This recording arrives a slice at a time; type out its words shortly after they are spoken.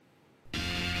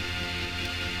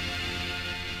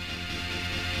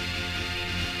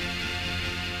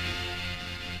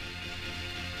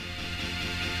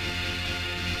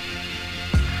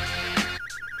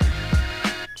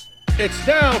It's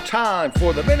now time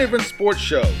for the Main Event Sports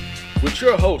Show with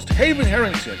your host, Haven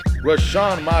Harrington,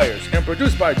 Rashawn Myers, and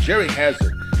produced by Jerry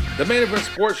Hazard. The Main Event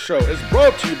Sports Show is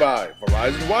brought to you by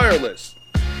Verizon Wireless,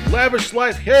 Lavish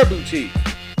Life Hair Boutique,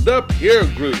 The Peer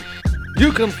Group.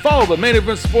 You can follow the Main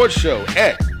Event Sports Show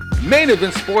at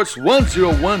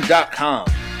maineventsports101.com.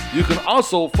 You can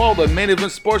also follow the Main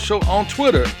Event Sports Show on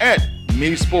Twitter at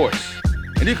MeSports.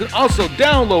 And you can also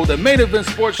download the Main Event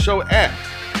Sports Show app.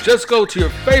 Just go to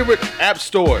your favorite app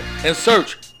store and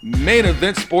search Main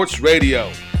Event Sports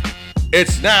Radio.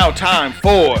 It's now time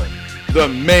for the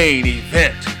main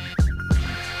event.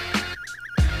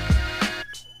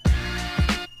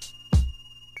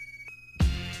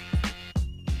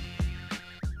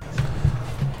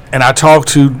 And I talked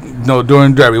to,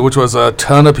 during Derby, which was a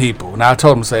ton of people. And I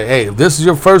told them, hey, if this is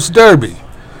your first Derby,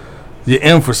 you're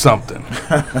in for something.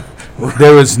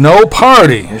 There is no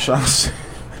party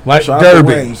like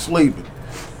Derby. Sleeping.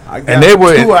 And they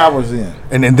were 2 hours in.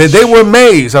 And they were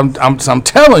amazed. I'm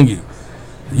telling you.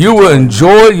 You will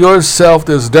enjoy yourself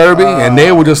this Derby, and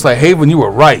they were just like, Haven, you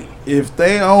were right. If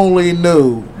they only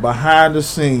knew behind the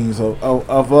scenes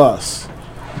of us,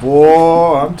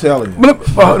 boy, I'm telling you.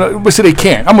 But see, they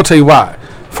can't. I'm going to tell you why.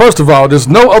 First of all, there's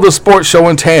no other sports show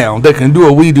in town that can do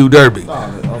what we do Derby.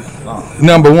 No.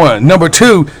 Number one. Number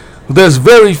two, there's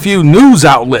very few news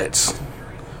outlets,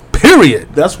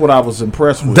 period. That's what I was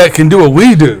impressed with. That can do what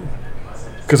we do.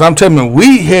 Because I'm telling you,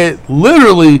 we hit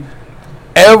literally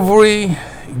every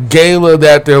gala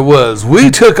that there was.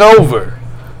 We took over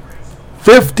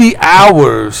 50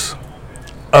 hours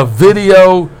of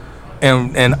video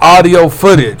and audio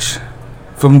footage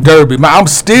from Derby. I'm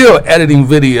still editing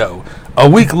video. A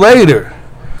week later,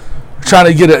 trying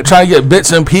to get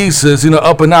bits and pieces,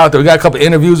 up and out there. We got a couple of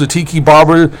interviews with Tiki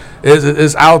Barber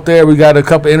is out there. We got a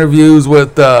couple of interviews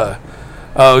with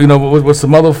with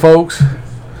some other folks.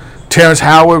 Terrence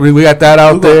Howard, we got that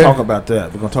out there. We're going to talk about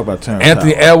that. We're going to talk about Terrence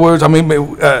Anthony Howard.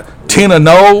 Edwards. Tina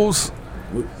Knowles.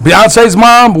 Beyonce's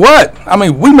mom. What?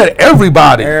 We met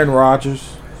everybody. Aaron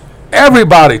Rodgers.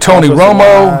 Everybody. Tony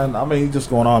Romo. Just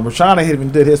going on. Rashawn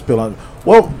even did his spill on.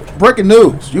 Well, breaking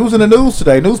news. Using the news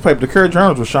today. Newspaper, the Curry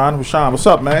Journal. Rashawn, what's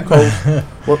up, man? Coach.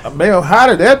 Well, man, how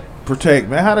did that protect,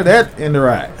 man? How did that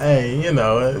interact? Hey,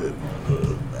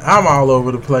 I'm all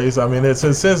over the place.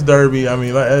 Since Derby,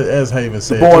 as Haven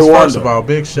said, first of all,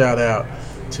 big shout out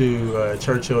to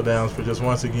Churchill Downs for just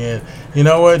once again. You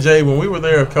know what, Jay? When we were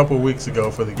there a couple of weeks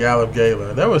ago for the Gallup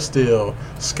Gala, there was still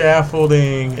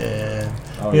scaffolding and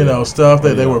stuff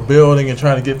that they were building and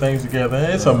trying to get things together.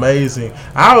 And it's amazing.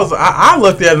 I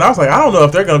looked at it and I was like, I don't know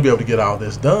if they're going to be able to get all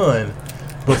this done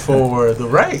before the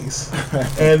race.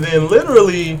 And then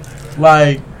literally,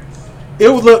 it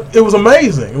was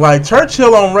amazing. Like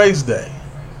Churchill on race day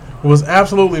was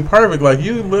absolutely perfect. Like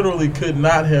you literally could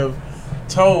not have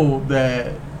told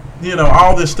that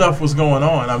all this stuff was going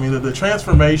on. The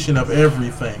transformation of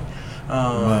everything.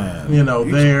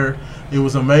 It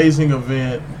was an amazing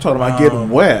event. Talking about getting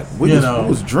wet. We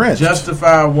was drenched.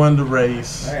 Justified won the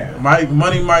race.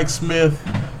 Mike Smith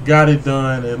got it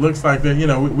done. It looks like that.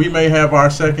 We may have our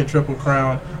second Triple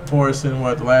Crown horse in the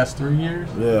last 3 years.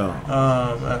 Yeah.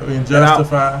 In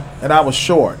Justified. And I was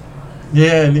short.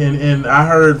 Yeah, and I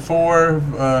heard 4,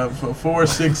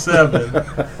 6, 7,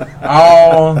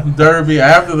 all Derby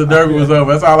after the Derby was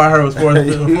over. That's all I heard was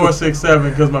 4, 6, 7,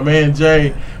 because my man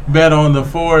Jay bet on the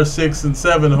 4, 6, and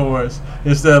 7 horse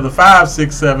instead of the 5,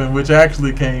 6, 7, which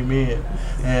actually came in.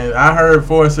 And I heard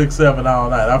 4, 6, 7 all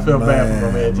night. I feel bad for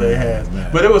my man Jay Hass,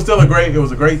 but it was still a great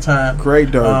time.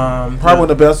 Great Derby. Probably one of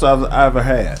the best I've ever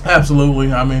had. Absolutely.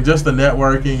 Just the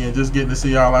networking and just getting to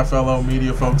see all our fellow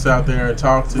media folks out there and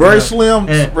talk to very them.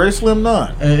 Very slim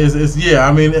none. And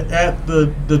at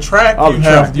the track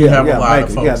you have a lot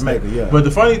of folks there. But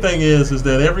the funny thing is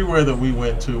that everywhere that we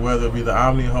went to, whether it be the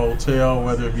Omni Hotel,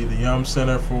 whether it be the Yum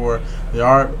Center for the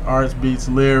Arts Beats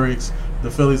Lyrics, the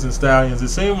Phillies and Stallions, it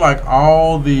seemed like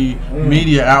all the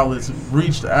media outlets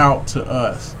reached out to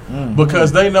us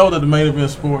because they know that the Main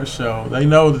Event Sports Show, they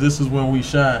know that this is when we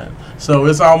shine. So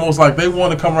it's almost like they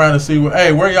want to come around and see,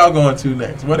 where y'all going to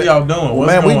next? What are y'all doing?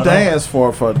 What's going on? We danced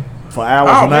for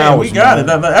hours and hours. We got it.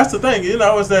 That's the thing,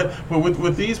 is that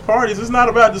with these parties, it's not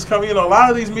about just coming. A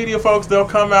lot of these media folks, they'll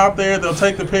come out there, they'll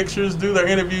take the pictures, do their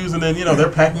interviews, and then they're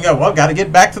packing up. Well, got to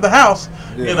get back to the house.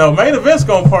 Yeah. Main Event's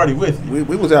gonna party with you.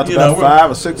 We was out to about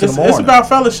 5 or 6 in the morning. It's about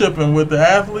fellowshipping with the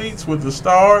athletes, with the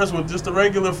stars, with just the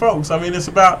regular folks. It's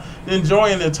about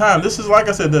enjoying their time. This is, like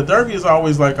I said, the Derby is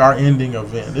always like our ending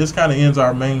event. This kind of ends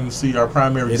our our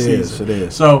primary season. It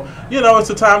is. So it's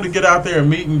a time to get out there and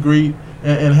meet and greet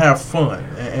and have fun,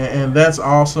 and that's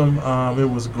awesome. It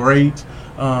was great.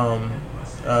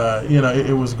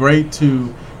 It was great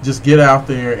to just get out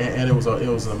there, and it was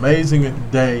an amazing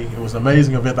day. It was an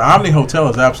amazing event. The Omni Hotel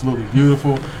is absolutely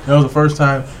beautiful. That was the first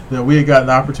time that we had gotten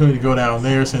the opportunity to go down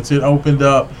there since it opened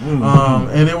up.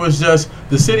 And it was just,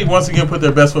 the city once again put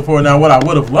their best foot forward. Now, what I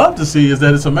would have loved to see is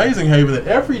that it's amazing, Haven, that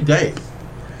every day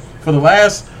for the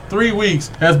last 3 weeks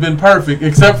has been perfect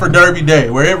except for Derby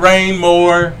Day, where it rained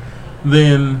more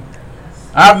than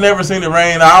I've never seen it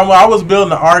rain. I was building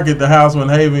the ark at the house when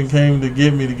Haven came to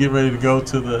get me to get ready to go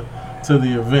to the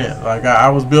event. Like I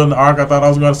was building the ark. I thought I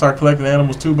was going to start collecting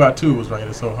animals 2 by 2. It was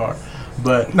raining so hard.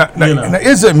 But now,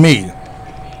 is it me,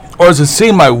 or does it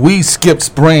seem like we skipped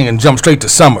spring and jumped straight to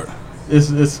summer?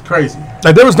 It's crazy.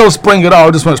 Like there was no spring at all.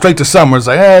 It just went straight to summer. It's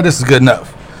like, this is good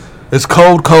enough. It's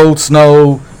cold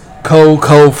snow,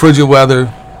 cold, frigid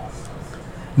weather,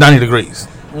 90 degrees.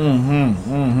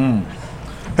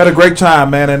 Had a great time,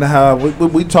 man, and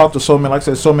we talked to so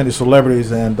many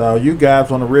celebrities, and you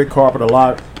guys on the red carpet a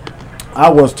lot. I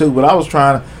was too, but I was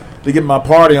trying to get my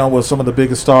party on with some of the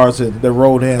biggest stars that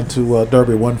rode into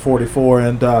Derby 144,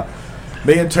 and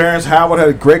me and Terrence Howard had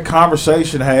a great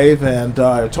conversation, Have, and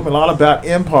told me a lot about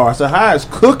Empire. I said, "How is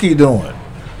Cookie doing?"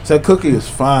 I said, "Cookie is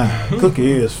fine.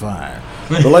 Cookie is fine."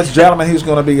 But ladies and gentlemen, he's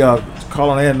going to be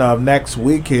calling in next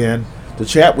weekend to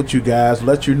chat with you guys,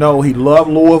 let you know he loves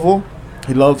Louisville.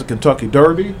 He loves the Kentucky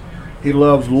Derby. He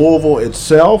loves Louisville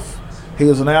itself. He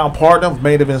is a now partner of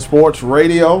Main Event Sports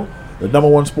Radio, the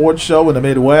 #1 sports show in the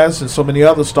Midwest, and so many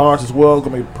other stars as well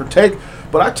going to partake.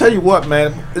 But I tell you what,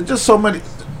 man, it's just so many.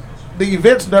 The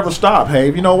events never stop,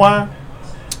 Have. You know why?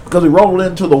 Because we rolled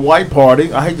into the white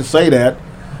party. I hate to say that.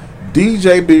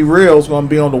 DJ B Real is going to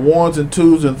be on the 1s and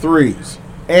 2s and 3s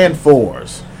and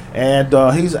 4s. And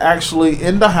he's actually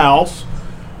in the house.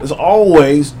 As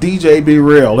always, DJ B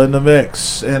Real in the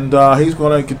mix. And he's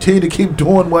going to continue to keep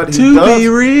doing what he does. To be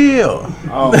real.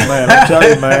 Oh, man, I tell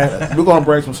you, man. We're going to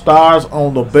bring some stars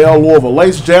on the Bell Louisville.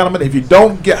 Ladies and gentlemen, if you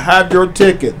don't have your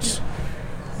tickets,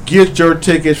 get your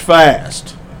tickets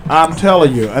fast. I'm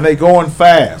telling you. And they going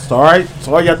fast, all right?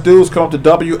 So all you got to do is come to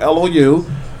WLOU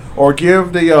or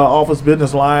give the office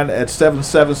business line at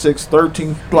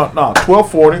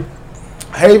 776-1240.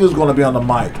 Have is going to be on the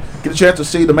mic. Get a chance to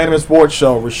see the Main Event Sports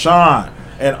Show. Rashawn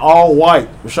and all white.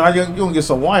 Rashawn, you're going to get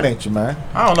some white, ain't you, man?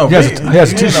 I don't know. He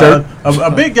has a T-shirt.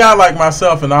 A big guy like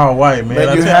myself in all white, man.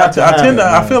 I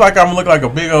feel like I'm looking like a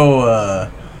big old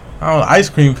ice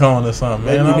cream cone or something,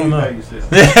 man. I don't know.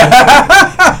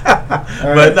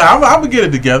 But I'm going to get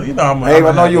it together. You know, I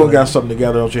know you got something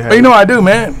together, don't you? But you know I do,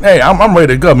 man. Hey, I'm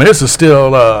ready to go, man. This is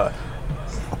still.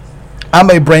 I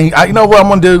may bring. You know what I'm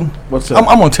gonna do? What's that? I'm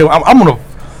gonna tell. I'm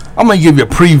gonna give you a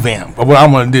prevamp of what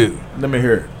I'm gonna do. Let me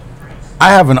hear it. I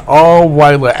have an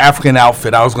all-white little African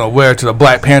outfit I was gonna wear to the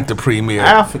Black Panther premiere.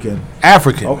 African.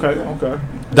 Okay.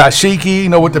 Dashiki, you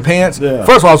know, with the pants. Yeah.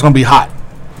 First of all, it's gonna be hot.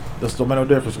 That's no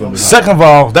difference. Gonna be hot. Second of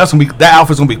all, that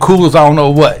outfit's gonna be cool as I don't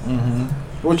know what. Mm-hmm.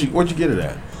 Where'd you get it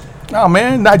at? Oh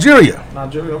man, Nigeria.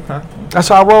 Okay. That's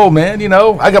how I roll, man. You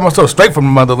know, I got my stuff straight from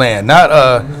the motherland,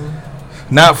 not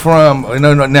from.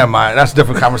 No, never mind. That's a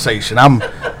different conversation. I'm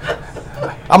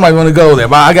not going to go there,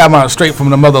 but I got mine straight from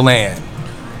the motherland.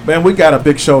 Man, we got a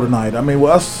big show tonight. I mean,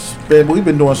 we've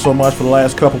been doing so much for the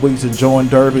last couple of weeks, enjoying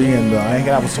Derby and hanging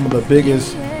out with some of the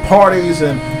biggest parties,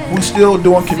 and we still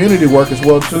doing community work as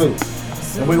well too.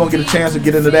 And we're gonna get a chance to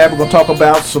get into that. We're gonna talk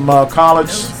about some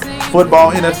college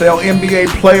football, NFL, NBA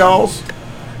playoffs,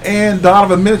 and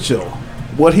Donovan Mitchell,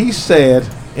 what he said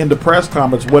in the press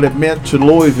conference, what it meant to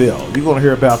Louisville. You're going to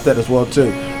hear about that as well, too.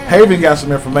 Haven got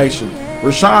some information.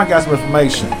 Rashawn got some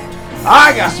information.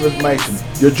 I got some information.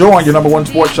 You're joining your #1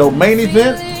 sports show, Main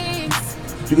Event.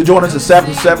 You can join us at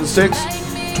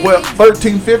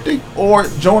 776-1350 or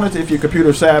join us if you're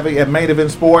computer savvy at Main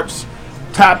Event Sports.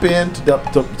 Tap in to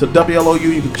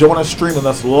WLOU. You can join us streaming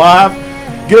us live.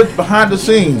 Get behind the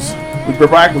scenes. We'll be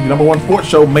back with your #1 sports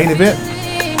show, Main Event.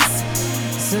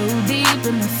 So deep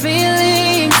in my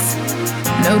feelings,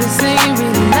 notice they ain't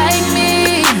really like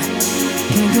me.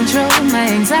 Can't control my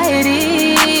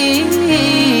anxiety.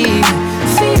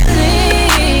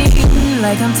 Feeling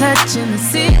like I'm touching the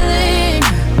ceiling.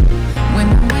 When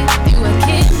I'm with you, I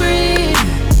can't breathe.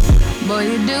 Boy,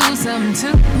 you do something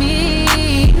to me.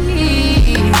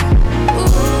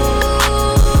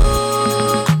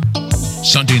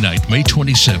 Sunday night, May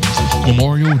 27th,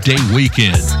 Memorial Day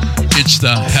weekend. It's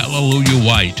the Hallelujah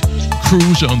White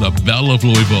Cruise on the Belle of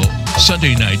Louisville.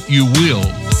 Sunday night, you will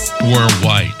wear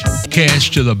white.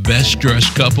 Cash to the best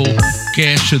dressed couple,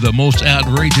 cash to the most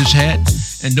outrageous hat,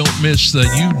 and don't miss the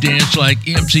You Dance Like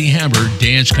MC Hammer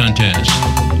dance contest.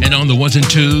 And on the 1s and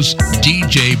 2s,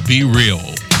 DJ B Real.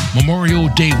 Memorial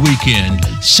Day weekend,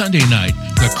 Sunday night,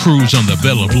 the Cruise on the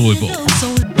Belle of Louisville.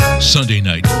 Sunday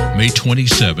night, May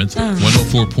 27th,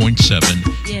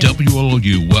 104.7,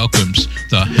 WLOU welcomes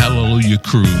the Hallelujah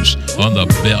Cruise on the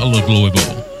Belle of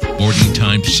Louisville. Boarding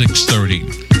time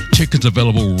 6:30. Tickets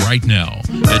available right now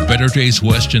at Better Days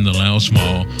West in the Louse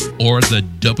Mall or the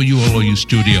WLOU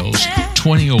Studios,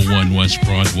 2001 West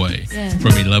Broadway,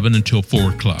 from 11 until 4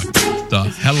 o'clock. The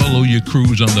Hallelujah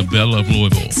Cruise on the Belle of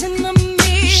Louisville.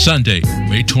 Sunday,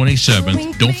 May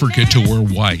 27th. Don't forget to wear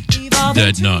white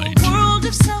that night.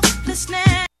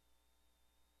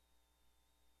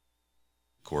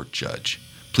 Court judge.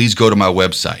 Please go to my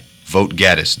website,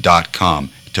 votegaddis.com,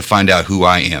 to find out who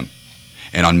I am.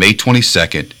 And on May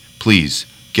 22nd, please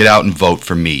get out and vote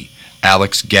for me,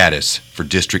 Alex Gaddis, for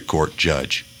District Court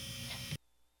Judge.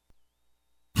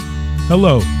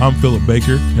 Hello, I'm Philip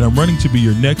Baker, and I'm running to be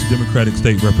your next Democratic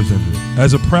State Representative.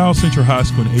 As a proud Central High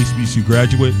School and HBCU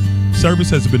graduate, service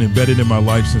has been embedded in my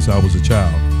life since I was a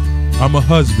child. I'm a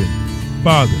husband,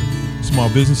 father, small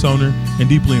business owner, and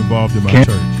deeply involved in my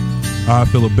church. I,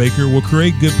 Philip Baker, will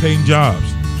create good-paying jobs,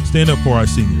 stand up for our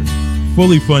seniors,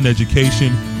 fully fund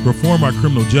education, reform our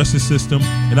criminal justice system,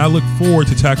 and I look forward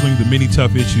to tackling the many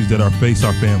tough issues that face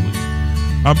our families.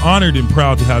 I'm honored and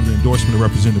proud to have the endorsement of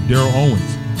Representative Darrell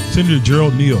Owens, Senator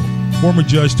Gerald Neal, former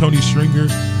Judge Tony Stringer,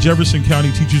 Jefferson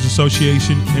County Teachers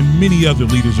Association, and many other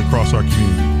leaders across our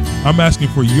community. I'm asking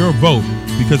for your vote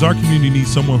because our community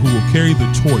needs someone who will carry the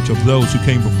torch of those who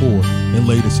came before and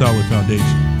laid a solid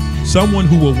foundation. Someone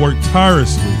who will work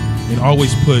tirelessly and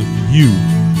always put you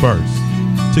first.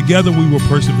 Together we will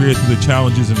persevere through the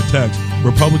challenges and attacks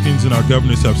Republicans and our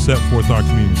governors have set forth our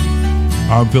community.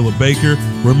 I'm Philip Baker.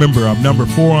 Remember, I'm number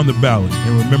 4 on the ballot,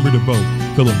 and remember to vote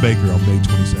Philip Baker on May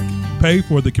 22nd. Pay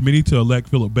for the committee to elect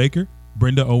Philip Baker,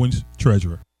 Brenda Owens,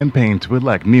 Treasurer. Campaign to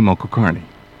elect Nemo Kulkarni.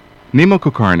 Nemo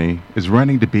Kulkarni is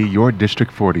running to be your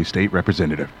District 40 state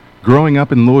representative. Growing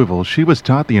up in Louisville, she was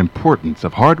taught the importance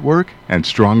of hard work and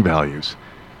strong values.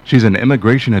 She's an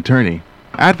immigration attorney,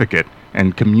 advocate,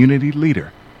 and community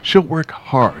leader. She'll work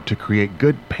hard to create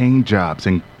good-paying jobs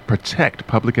and protect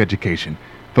public education,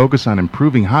 focus on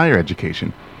improving higher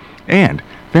education, and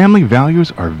family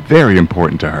values are very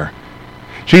important to her.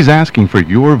 She's asking for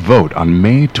your vote on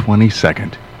May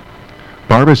 22nd.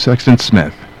 Barbara Sexton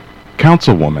Smith,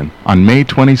 Councilwoman on May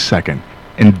 22nd,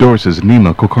 endorses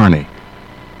Nemo Kulkarni.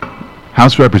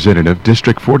 House Representative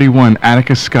District 41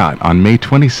 Atticus Scott on May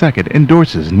 22nd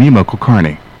endorses Nemo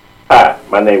Kulkarni. Hi,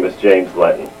 my name is James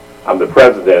Lenton. I'm the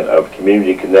president of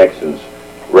Community Connections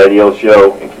radio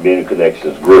show and Community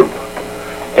Connections group.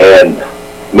 And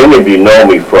many of you know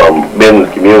me from being in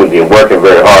the community and working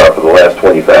very hard for the last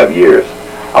 25 years.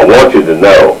 I want you to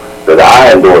know that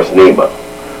I endorse Nemo.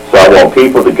 So I want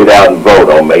people to get out and vote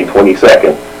on May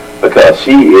 22nd because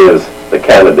she is the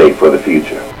candidate for the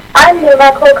future. I'm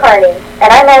Nemo Kulkarni,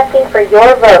 and I'm asking for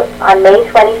your vote on May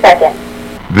 22nd.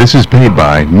 This is paid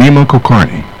by Nemo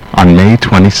Kulkarni on May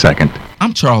 22nd.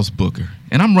 I'm Charles Booker,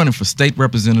 and I'm running for state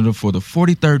representative for the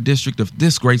 43rd District of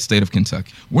this great state of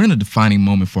Kentucky. We're in a defining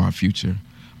moment for our future.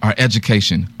 Our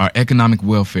education, our economic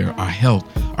welfare, our health,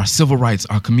 our civil rights,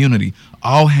 our community,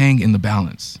 all hang in the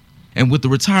balance. And with the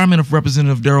retirement of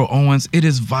Representative Darrell Owens, it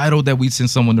is vital that we send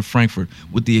someone to Frankfort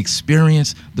with the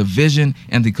experience, the vision,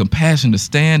 and the compassion to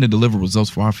stand and deliver results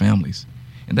for our families.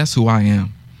 And that's who I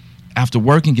am. After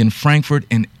working in Frankfort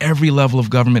and every level of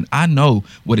government, I know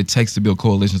what it takes to build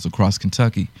coalitions across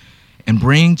Kentucky and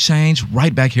bring change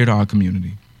right back here to our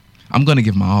community. I'm going to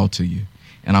give my all to you,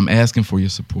 and I'm asking for your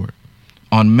support.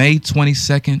 On May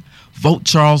 22nd, vote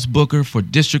Charles Booker for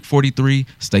District 43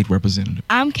 State Representative.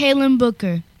 I'm Kaylin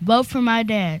Booker. Vote for my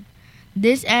dad.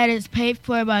 This ad is paid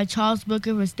for by Charles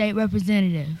Booker for State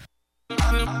Representative.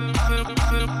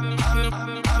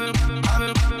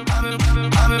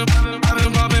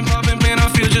 Man, I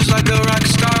feel just like a rock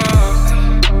star.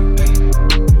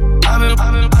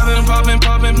 I've been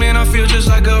popping, man, I feel just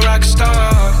like a rock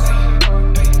star.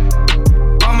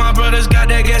 All my brothers got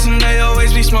that gas and they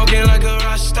always be smoking like a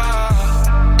rock star.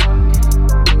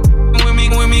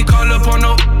 When me call up on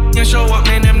no and show up,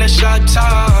 man, them the shot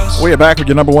toss. We are back with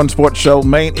your number one sports show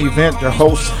main event. Your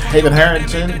hosts, Haven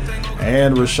Harrington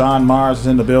and Rashawn Mars is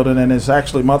in the building, and it's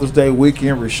actually Mother's Day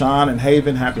weekend. Rashawn and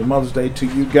Haven, happy Mother's Day to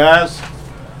you guys.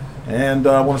 And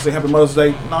I want to say happy Mother's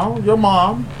Day. No, your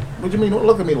mom. What do you mean? Don't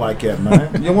look at me like that,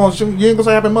 man. You ain't gonna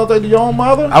say happy Mother's Day to your own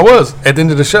mother? I was at the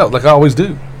end of the show, like I always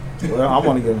do. Well, I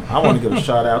want to give a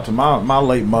shout out to my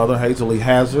late mother, Hazel Lee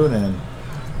Hazard, and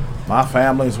my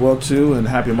family as well too. And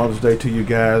happy Mother's Day to you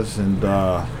guys. And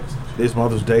this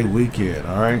Mother's Day weekend,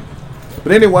 all right.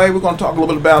 But anyway, we're going to talk a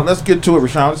little bit about. Let's get to it,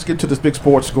 Rashawn. Let's get to this big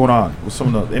sports going on with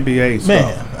some of the NBA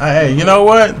stuff. Hey, you know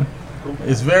what?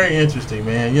 It's very interesting,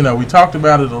 man. You know, we talked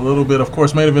about it a little bit. Of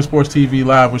course, Main Event Sports TV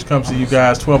Live, which comes to you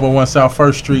guys 1201 South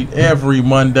 1st Street every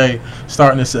Monday,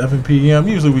 starting at 7 p.m.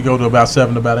 Usually we go to about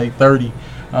 7 to about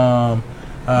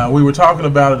 8:30. We were talking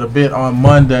about it a bit on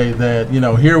Monday that, you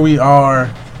know, here we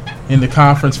are in the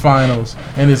conference finals,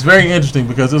 and it's very interesting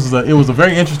because it was a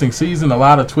very interesting season, a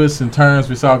lot of twists and turns.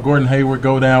 We saw Gordon Hayward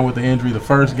go down with the injury the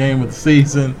first game of the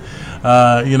season.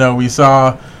 You know, we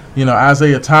saw, you know,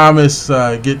 Isaiah Thomas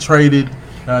get traded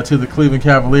to the Cleveland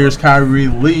Cavaliers, Kyrie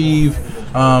leave,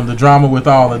 the drama with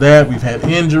all of that. We've had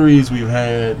injuries, we've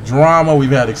had drama,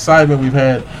 we've had excitement, we've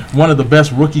had one of the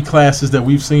best rookie classes that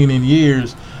we've seen in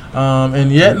years.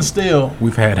 And yet and still,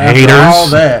 we've had haters. All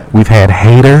that, we've had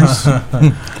haters.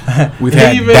 We've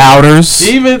had doubters.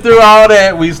 Even through all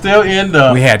that, we still end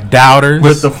up. We had doubters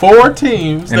with the 4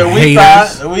 teams that we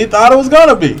thought it was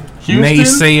gonna be. Houston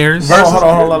naysayers. Hold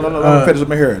on. Let me finish. Let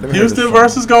me hear it. Houston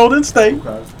versus Golden State,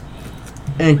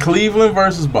 and Cleveland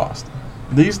versus Boston.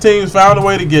 These teams found a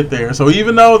way to get there. So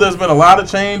even though there's been a lot of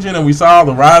changing, and we saw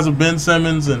the rise of Ben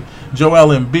Simmons and Joel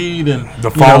Embiid and the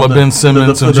fall of Ben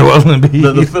Simmons and Joel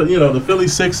Embiid, the Philly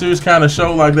Sixers kind of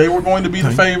showed like they were going to be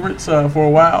the favorites for a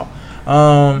while.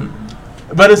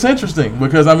 But it's interesting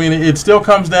because, I mean, it still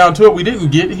comes down to it. We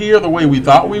didn't get here the way we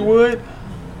thought we would,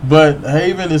 but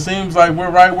Haven, it seems like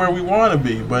we're right where we want to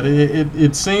be. But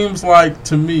it seems like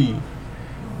to me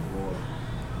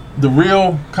the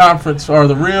real conference or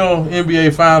the real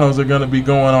NBA finals are going to be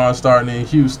going on starting in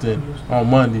Houston on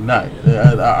Monday night.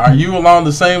 Are you along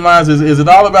the same lines? Is it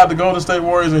all about the Golden State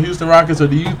Warriors and Houston Rockets, or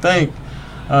do you think,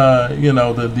 you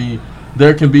know,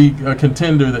 there can be a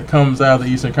contender that comes out of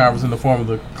the Eastern Conference in the form of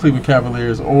the Cleveland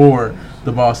Cavaliers or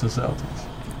the Boston Celtics?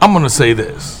 I'm going to say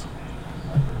this.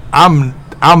 I'm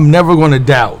never going to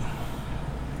doubt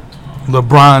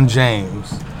LeBron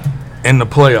James in the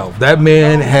playoff. That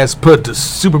man has put the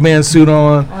Superman suit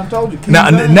on. I told you.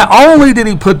 Not only did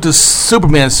he put the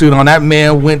Superman suit on, that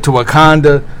man went to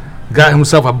Wakanda, got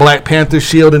himself a Black Panther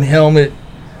shield and helmet,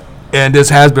 and this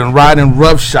has been riding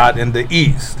roughshod in the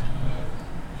East.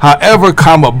 However,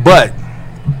 but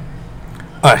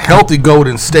a healthy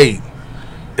Golden State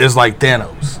is like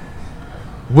Thanos,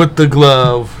 with the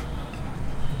glove,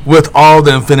 with all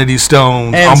the Infinity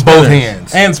Stones and on spinners. both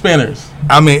hands. And spinners.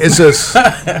 I mean, it's just,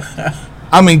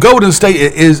 I mean, Golden State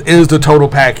is the total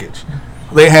package.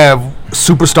 They have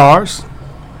superstars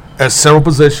at several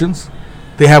positions.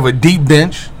 They have a deep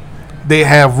bench. They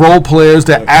have role players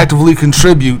that actively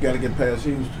contribute. You got to get past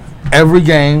Houston. Every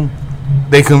game.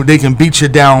 They can beat you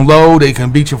down low. They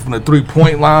can beat you from the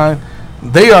 3-point line.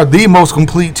 They are the most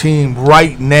complete team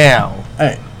right now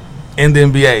in the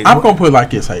NBA. I'm going to put it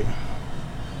like this, Haven.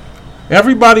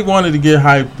 Everybody wanted to get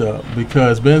hyped up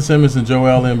because Ben Simmons and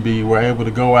Joel Embiid were able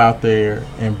to go out there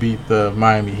and beat the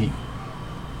Miami Heat.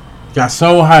 Got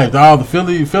so hyped.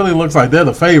 The Philly looks like they're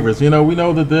the favorites. You know, we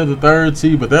know that they're the 3rd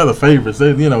seed, but they're the favorites. They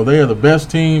are the best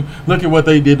team. Look at what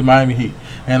they did to Miami Heat.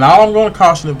 And all I'm going to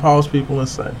caution and pause people and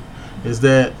say is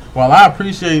that while I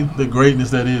appreciate the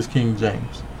greatness that is King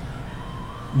James,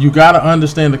 you got to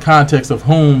understand the context of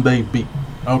whom they beat.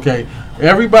 Okay?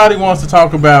 Everybody wants to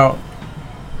talk about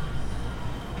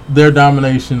their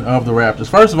domination of the Raptors.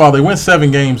 First of all, they went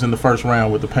 7 games in the first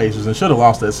round with the Pacers and should have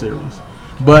lost that series.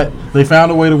 But they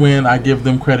found a way to win. I give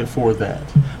them credit for that.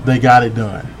 They got it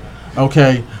done.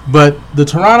 Okay, but the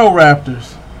Toronto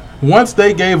Raptors, once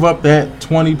they gave up that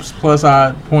 20-plus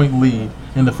odd point lead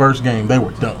in the first game, they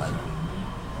were done.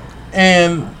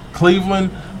 And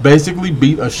Cleveland basically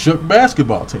beat a shook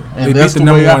basketball team. And that's the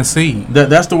number 1 seed.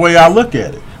 That's the way I look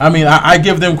at it. I mean, I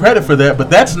give them credit for that, but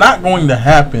that's not going to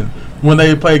happen when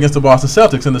they play against the Boston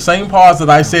Celtics. In the same pause that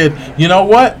I said, you know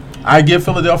what? I give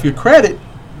Philadelphia credit.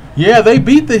 Yeah, they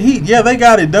beat the Heat. Yeah, they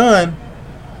got it done.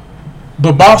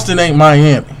 But Boston ain't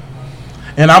Miami.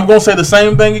 And I'm going to say the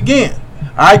same thing again.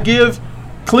 I give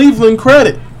Cleveland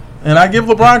credit. And I give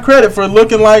LeBron credit for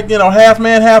looking like, you know, half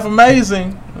man, half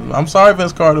amazing. I'm sorry,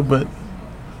 Vince Carter, but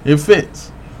it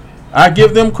fits. I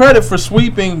give them credit for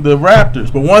sweeping the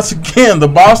Raptors. But once again, the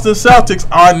Boston Celtics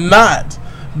are not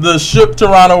the shook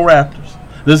Toronto Raptors.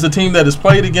 This is a team that has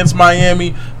played against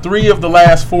Miami 3 of the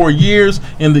last 4 years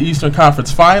in the Eastern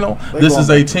Conference Final. This is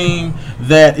a team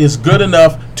that is good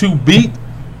enough to beat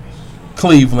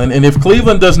Cleveland. And if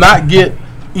Cleveland does not get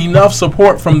enough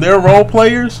support from their role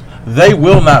players, they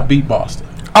will not beat Boston.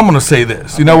 I'm going to say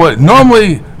this. You know what?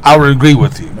 Normally, I would agree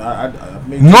with you.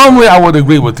 Normally, I would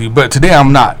agree with you, but today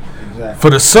I'm not. Exactly. For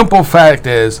the simple fact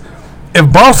is,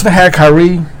 if Boston had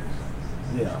Kyrie,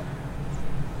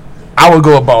 I would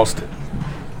go with Boston.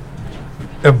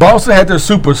 if Boston had their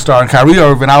superstar, Kyrie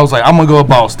Irving, I was like, I'm going to go with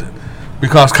Boston.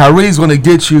 Because Kyrie's going to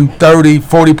get you 30,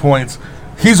 40 points.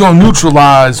 He's going to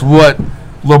neutralize what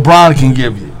LeBron can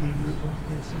give you.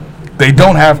 They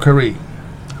don't have Kyrie.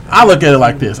 I look at it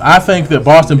like this. I think that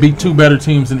Boston beat two better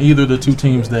teams than either of the two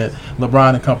teams that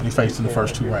LeBron and company faced in the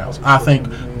first 2 rounds. I think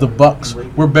the Bucks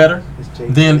were better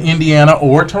than Indiana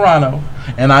or Toronto,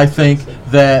 and I think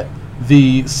that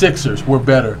the Sixers were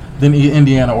better than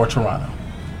Indiana or Toronto.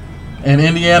 And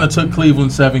Indiana took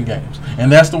Cleveland 7 games,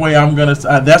 and that's the way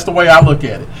that's the way I look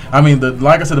at it. I mean,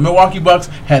 like I said, the Milwaukee Bucks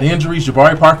had injuries.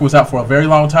 Jabari Parker was out for a very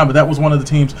long time, but that was one of the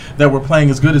teams that were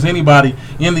playing as good as anybody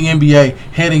in the NBA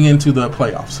heading into the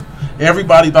playoffs.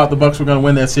 Everybody thought the Bucks were going to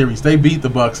win that series. They beat the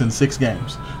Bucks in 6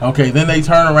 games. Okay, then they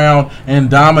turn around and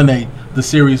dominate the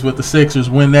series with the Sixers,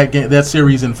 win that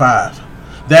series in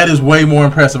 5. That is way more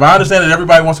impressive. I understand that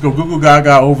everybody wants to go goo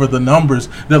gaga over the numbers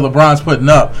that LeBron's putting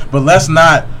up, but let's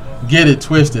not get it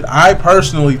twisted. I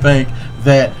personally think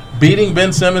that beating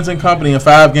Ben Simmons and company in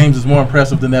 5 games is more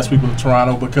impressive than that sweep of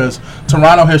Toronto, because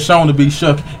Toronto has shown to be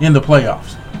shook in the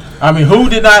playoffs. I mean,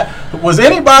 was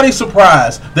anybody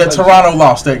surprised that Toronto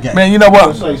lost that game? Man, you know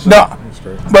what? No,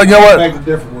 but you know what?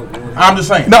 I'm just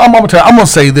saying. No, I'm going to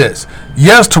say this.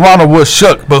 Yes, Toronto was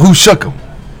shook, but who shook them?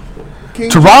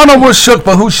 Toronto was shook,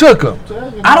 but who shook them?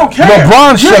 I don't care.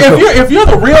 LeBron shook them. If you're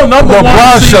the real number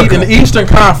one seed in the Eastern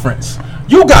Conference,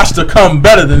 you got to come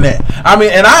better than that. I mean,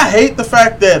 and I hate the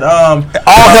fact that all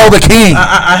hell the king.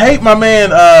 I hate my man.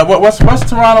 What's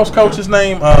Toronto's coach's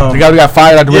name? The guy who got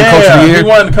fired after winning Coach of the Year. He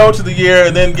won the Coach of the Year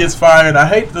and then gets fired. I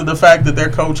hate the fact that their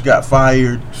coach got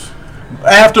fired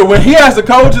after when he has the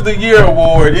Coach of the Year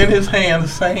award in his hand the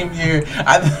same year.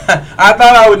 I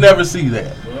thought I would never see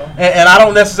that, and I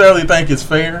don't necessarily think it's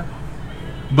fair.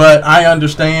 But I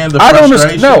understand the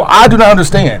frustration. I do not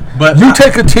understand. But you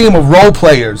take a team of role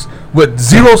players with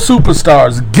 0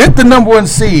 superstars, get the number 1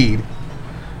 seed,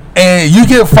 and you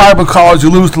get fired because you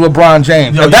lose to LeBron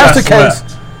James. If that's the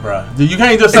case, bro, you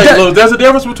can't just say lose. There's a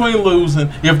difference between losing.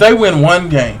 If they win 1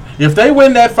 game, if they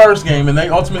win that first game and they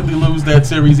ultimately lose that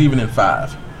series even in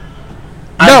 5,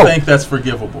 I think that's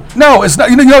forgivable. No, it's not.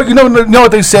 You know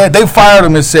what they said? They fired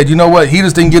him and said, you know what? He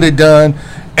just didn't get it done.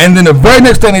 And then the very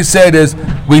next thing they said is,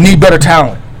 we need better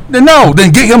talent. Then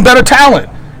get him better talent.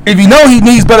 If you know he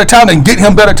needs better talent, then get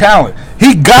him better talent.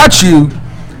 He got you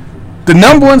the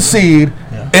number 1 seed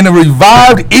in a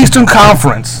revived Eastern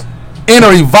Conference.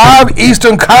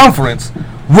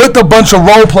 With a bunch of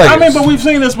role players. I mean, but we've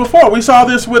seen this before. We saw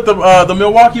this with the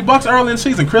Milwaukee Bucks early in the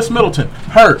season. Chris Middleton,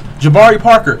 hurt. Jabari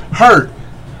Parker, hurt.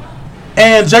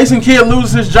 And Jason Kidd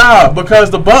loses his job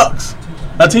because the Bucks,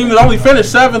 a team that only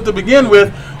finished 7th to begin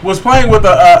with, was playing with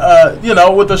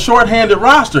a shorthanded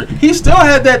roster. He still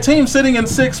had that team sitting in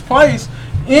 6th place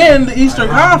in the Eastern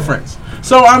Conference.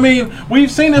 So, I mean,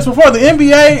 we've seen this before. The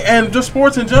NBA and just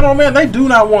sports in general, man, they do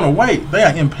not want to wait. They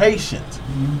are impatient.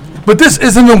 But this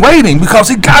isn't in waiting because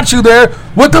he got you there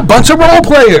with a bunch of role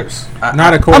players.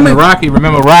 Not according to Rocky.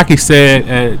 Remember, Rocky said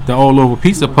at the Old Louisville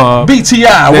Pizza Pub.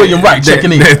 BTI, William Wright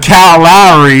checking in. Kyle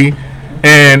Lowry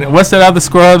and what's that other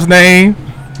scrub's name?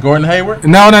 Gordon Hayward?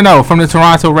 No. From the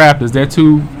Toronto Raptors. They're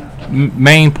 2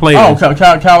 main players. Oh,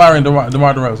 Kyle Lowry and DeMar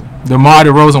DeRozan. DeMar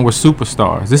DeRozan were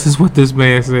superstars. This is what this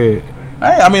man said. Hey,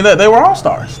 I mean, they were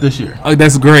all-stars this year. Oh,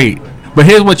 that's great. But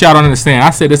here's what y'all don't understand. I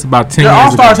said this about 10 years ago.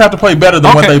 All-stars have to play better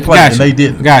than what they played, and they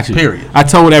didn't. Got you. Period. I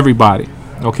told everybody,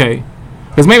 okay?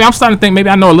 Because maybe I'm starting to think maybe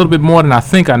I know a little bit more than I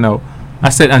think I know. I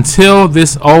said until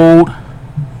this old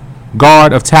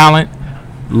guard of talent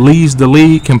leaves the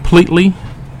league completely,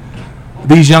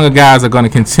 these younger guys are going to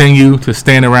continue to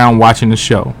stand around watching the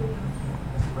show.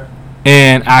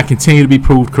 And I continue to be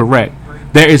proved correct.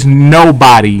 There is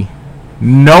nobody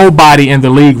in the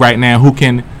league right now who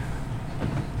can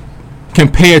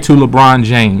compare to LeBron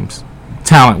James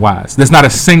talent-wise. There's not a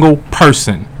single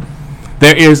person.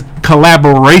 There is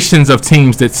collaborations of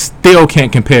teams that still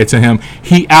can't compare to him.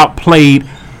 He outplayed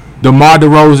DeMar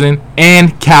DeRozan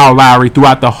and Kyle Lowry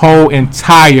throughout the whole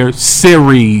entire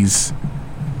series.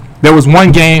 There was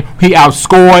one game he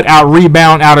outscored,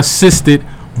 out-rebounded, out-assisted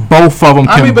both of them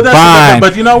combined.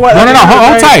 But you know what? No,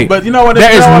 hold tight. But you know what?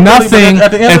 There is nothing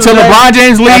until LeBron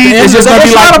James leaves. It's just going to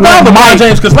be like LeBron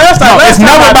James. Because last time it's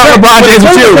never about LeBron James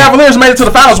with you. The Cavaliers made it to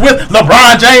the finals with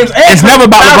LeBron James. It's never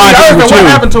about LeBron James with you. What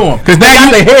happened to him? Because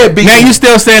now you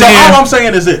still standing here. So all I'm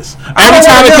saying is this: every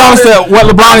time it comes to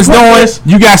what LeBron is doing,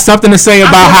 you got something to say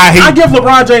about how he. I give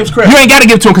LeBron James credit. You ain't got to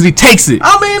give it to him because he takes it.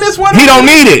 I mean, it's what he don't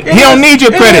need it. He don't need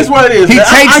your credit. It is what it is. He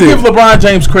takes it. I give LeBron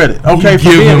James credit. Okay,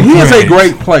 he is a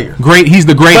great player. He's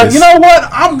the greatest. But you know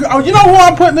what? You know who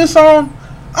I'm putting this on?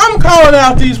 I'm calling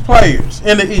out these players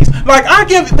in the East. Like,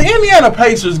 the Indiana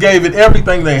Pacers gave it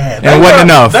everything they had. It wasn't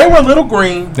enough. They were a little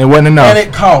green. It wasn't enough. And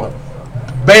it caught them.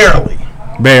 Barely.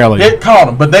 It caught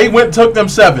them. But they took them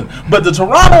 7. But the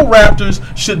Toronto Raptors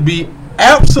should be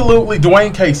absolutely,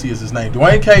 Dwayne Casey is his name.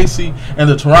 Dwayne Casey and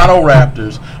the Toronto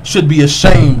Raptors should be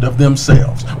ashamed of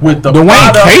themselves. With the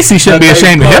Dwayne Casey shouldn't be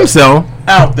ashamed of himself.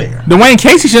 Out there. Dwayne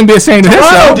Casey shouldn't be ashamed of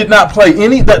himself. Toronto did not play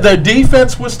any. Their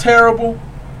defense was terrible.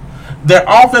 Their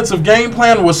offensive game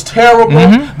plan was terrible.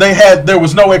 There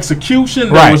was no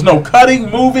execution. There was no cutting,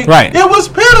 moving. Right. It was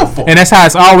pitiful. And that's how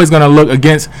it's always going to look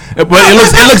against. But it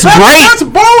looks great. That's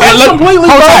completely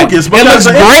bogus. It looks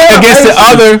great against the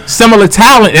other similar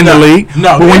talent in the league.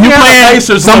 No, but when you play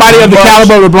somebody of the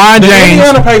caliber of LeBron James, the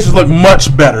Indiana Pacers look much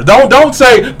better. Don't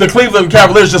say the Cleveland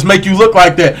Cavaliers just make you look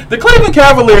like that. The Cleveland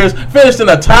Cavaliers finished in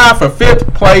a tie for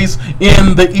 5th place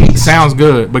in the East. Sounds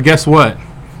good, but guess what?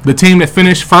 The team that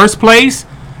finished first place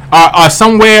are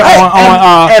somewhere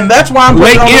and that's why I'm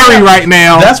Lake Erie right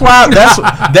now. That's why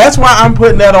I'm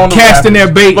putting that on the casting Raptors.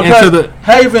 their bait Because into the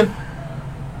Haven.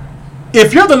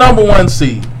 If you're the number 1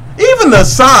 seed, even the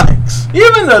Sonics,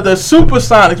 even the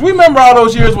Supersonics, we remember all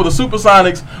those years where the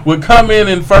Supersonics would come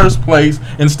in first place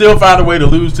and still find a way to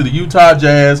lose to the Utah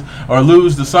Jazz or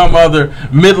lose to some other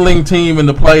middling team in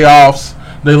the playoffs.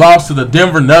 They lost to the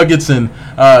Denver Nuggets and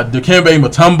Dikembe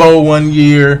Mutombo one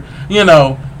year. You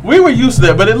know, we were used to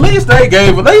that, but at least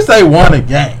they won a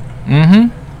game.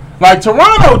 Mm-hmm. Like,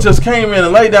 Toronto just came in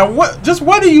and laid down. What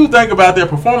do you think about their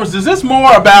performance? Is this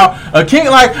more about a King?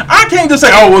 Like, I can't just say,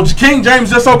 oh, well, King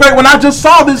James just so great when I just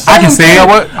saw this. I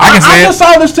just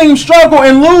saw this team struggle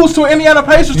and lose to an Indiana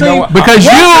Pacers team because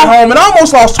you at home and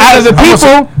almost lost out of the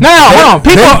people.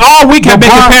 People all week have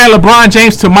been comparing LeBron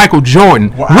James to Michael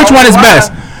Jordan. Which one is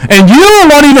best? And you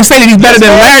won't even say that he's better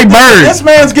than Larry Bird. This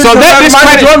man's getting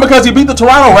Michael Jordan because he beat the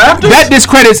Toronto Raptors? That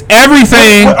discredits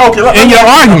everything in your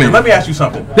argument. Let me ask you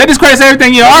something. That discredits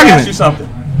everything in your argument. Let me ask you something.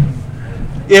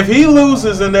 If he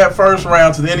loses in that first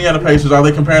round to the Indiana Pacers, are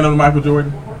they comparing him to Michael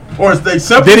Jordan? Or is they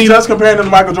simply just comparing him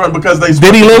to Michael Jordan because they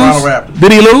split the Toronto Raptors?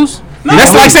 Did he lose? No,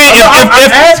 that's like saying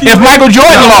if Michael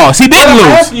Jordan lost, he didn't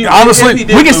lose. Honestly,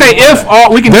 we can say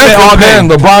we can say all day.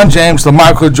 LeBron James to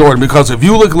Michael Jordan because if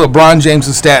you look at LeBron James'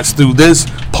 stats through this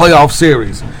playoff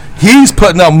series, he's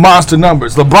putting up monster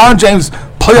numbers. LeBron James'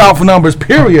 playoff numbers,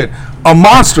 period, are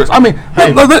monstrous. I mean,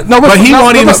 but he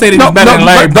won't even say that he's better than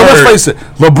Larry Bird. No, let's face it.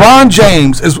 LeBron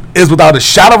James is without a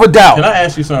shadow of a doubt. Can I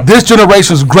ask you something? This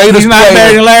generation's greatest player. He's not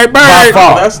better than Larry Bird. By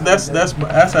far. That's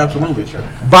absolutely true.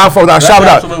 By far, without a shadow of a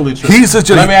doubt. Absolutely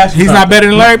true. Let me ask you he's not better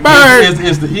than Larry Bird.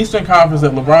 Is the Eastern Conference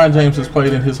that LeBron James has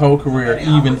played in his whole career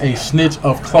even a snitch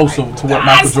of closer to what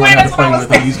Michael Jordan had to play with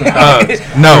in the Eastern Conference?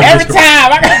 No. Every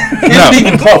time. Is it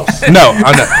even close? No.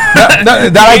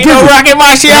 Ain't no Rocket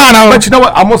Marciano. But you know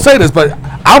what? I'm going to say this, but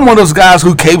I'm one of those guys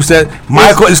who capes that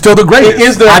Michael is still the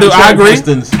greatest. I agree.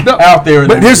 Out there,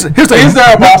 but here's the thing. Is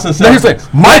there a Boston Celtics?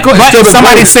 Michael is still the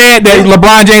somebody greatest. Said that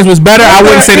LeBron James was better. I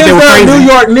wouldn't say that they were crazy. New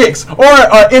York Knicks or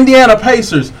Indiana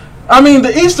Pacers. I mean,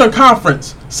 the Eastern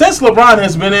Conference, since LeBron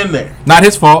has been in there, not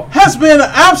his fault, has been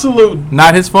absolute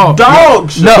not his fault.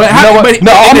 Dog shit. But in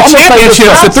the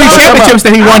championships, the 3 championships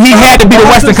that he won, he had to be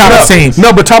the Western Conference team.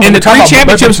 No, but in the 3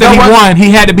 championships that he won,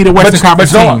 he had to be the Western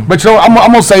Conference team. But you know, I'm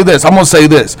gonna say this.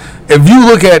 If you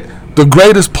look at the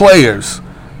greatest players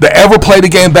that ever played the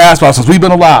game of basketball since we've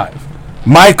been alive,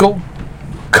 Michael,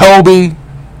 Kobe,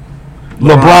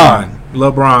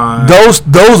 LeBron.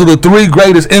 Those are the 3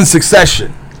 greatest in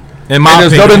succession. In my opinion.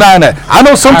 There's no denying that. I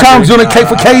know sometimes you're in a cake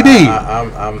for KD.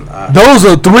 Those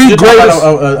are 3 greatest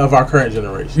of our current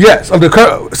generation. Yes, of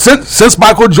the since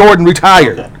Michael Jordan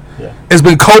retired, it's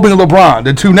been Kobe and LeBron,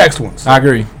 the 2 next ones. I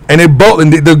agree. And they both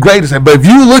the greatest. But if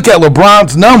you look at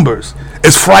LeBron's numbers,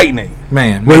 it's frightening.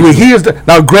 Man.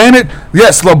 Now, granted,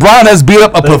 yes, LeBron has beat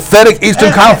up a pathetic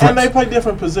Eastern Conference. And they play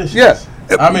different positions. Yes.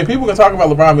 I mean, people can talk about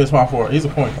LeBron being small forward. He's a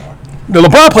point guard.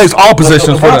 LeBron plays all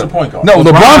positions for LeBron's a point guard. No,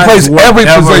 LeBron plays every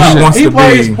position. He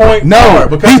plays point guard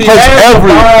because he plays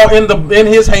every the ball in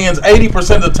his hands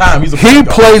 80% of the time. He's a point guard.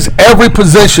 He plays every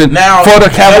position for the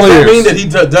Cavaliers. Does that mean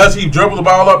that he dribble the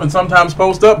ball up and sometimes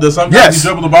post up? Does sometimes he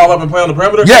dribble the ball up and play on the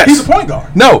perimeter? Yes. He's a point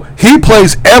guard. No, he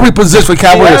plays every position for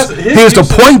Cavaliers. He's the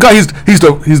point guard. He's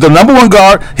the number 1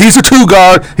 guard. He's the 2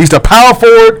 guard. He's the power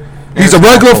forward. He's a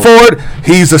regular forward.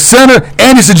 He's a center,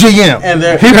 and he's a GM.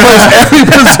 He plays every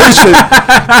position,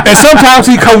 and sometimes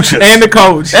he coaches. And he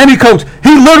coaches.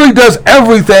 He literally does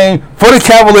everything for the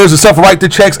Cavaliers except for write the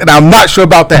checks, and I'm not sure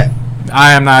about that.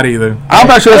 I am not either. I'm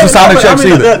not sure it's a sign of checks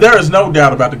either. There is no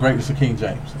doubt about the greatness of King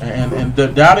James, and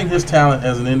doubting his talent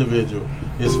as an individual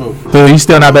It's food. So he's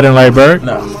still not better than Larry Bird?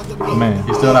 No. Man.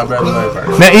 He's still not better than Larry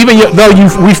Bird. Now, even though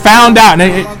we found out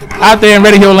out there in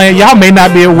Red Hill Land, y'all may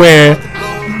not be aware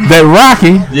that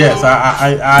Rocky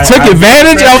took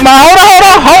advantage of my hold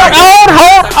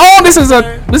on.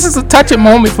 This is a touching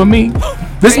moment for me.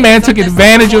 This man took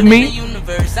advantage of me.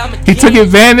 He took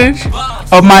advantage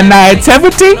of my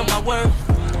naivety.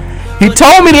 He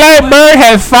told me Larry Bird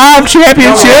had 5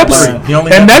 championships,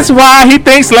 and that's why he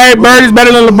thinks Larry Bird is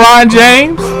better than LeBron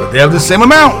James. They have the same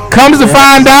amount. Comes to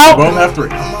find out, both have 3.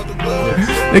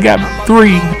 They got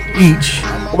 3 each.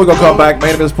 We're gonna come back,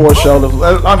 Main Event Sports Show.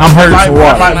 I'm hurt.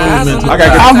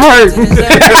 I'm hurt.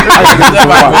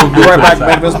 Be right back,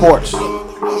 Main Event Sports.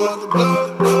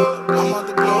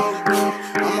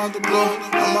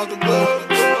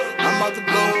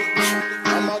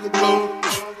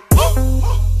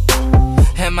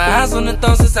 Had my eyes on the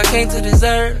throne since I came to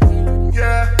deserve.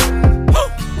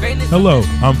 Hello,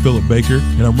 I'm Philip Baker,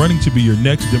 and I'm running to be your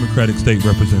next Democratic State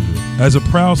Representative. As a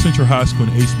proud Central High School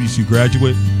and HBCU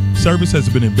graduate, service has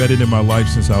been embedded in my life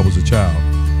since I was a child.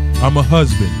 I'm a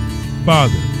husband,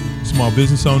 father, small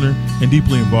business owner, and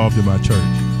deeply involved in my church.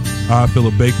 I,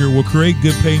 Philip Baker, will create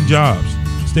good-paying jobs,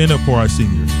 stand up for our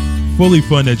seniors, fully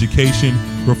fund education,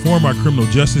 reform our criminal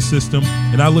justice system,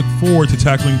 and I look forward to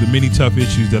tackling the many tough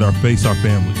issues that face our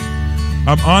families.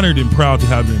 I'm honored and proud to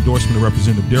have the endorsement of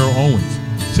Representative Darrell Owens,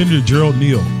 Senator Gerald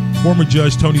Neal, former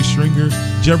Judge Tony Stringer,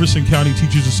 Jefferson County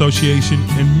Teachers Association,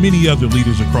 and many other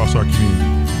leaders across our community.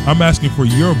 I'm asking for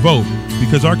your vote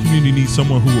because our community needs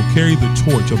someone who will carry the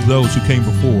torch of those who came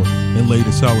before and laid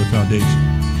a solid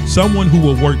foundation. Someone who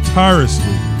will work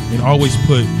tirelessly and always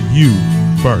put you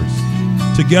first.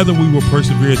 Together we will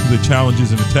persevere through the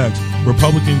challenges and attacks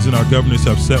Republicans and our governors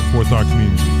have set forth our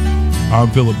community. I'm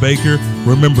Philip Baker.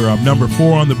 Remember, I'm number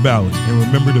 4 on the ballot, and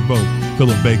remember to vote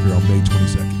Philip Baker on May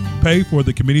 22nd. Pay for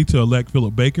the committee to elect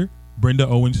Philip Baker. Brenda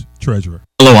Owens, Treasurer.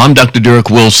 Hello, I'm Dr. Derek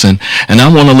Wilson, and I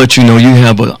want to let you know you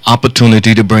have an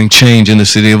opportunity to bring change in the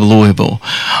city of Louisville.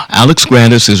 Alex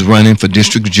Gratis is running for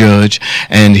district judge,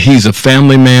 and he's a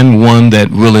family man, one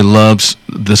that really loves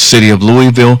the city of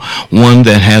Louisville, one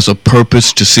that has a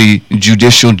purpose to see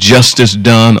judicial justice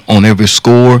done on every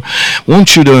score. I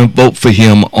want you to vote for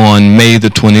him on May the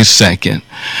 22nd.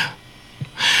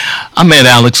 I met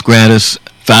Alex Gratis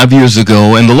 5 years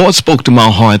ago, and the Lord spoke to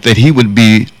my heart that he would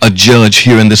be a judge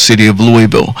here in the city of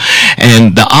Louisville.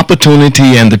 And the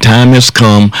opportunity and the time has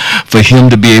come for him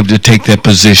to be able to take that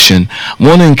position. I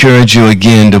want to encourage you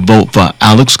again to vote for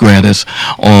Alex Gratis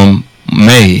on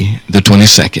May the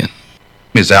 22nd.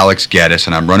 My name is Alex Gaddis,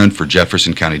 and I'm running for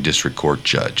Jefferson County District Court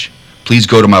Judge. Please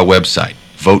go to my website,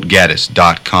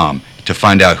 votegaddis.com, to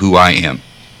find out who I am.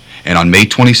 And on May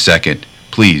 22nd,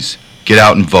 please get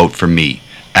out and vote for me,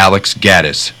 Alex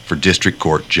Gaddis, for District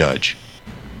Court Judge.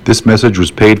 This message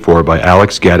was paid for by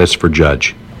Alex Gaddis for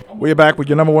Judge. We're back with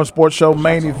your number 1 sports show,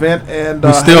 Main Event, and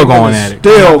we're still going at it.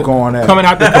 Still going at it. Coming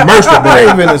out the commercial break.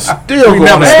 Raven is still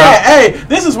going at it. Hey,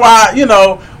 this is why,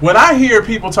 when I hear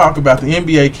people talk about the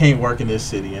NBA can't work in this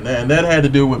city, and that had to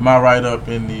do with my write-up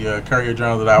in the Courier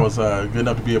Journal that I was good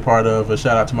enough to be a part of. A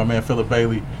shout out to my man Philip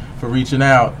Bailey for reaching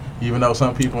out, even though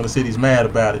some people in the city's mad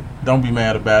about it. Don't be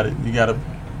mad about it. You got to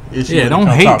don't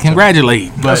hate,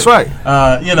 congratulate. That's right.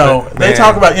 They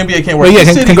talk about NBA can't work. Well,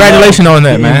 yeah, congratulations on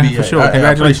that, man. NBA. For sure.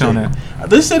 Congratulations on that.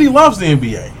 This city loves the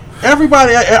NBA.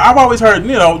 Everybody, I've always heard,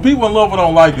 people in Louisville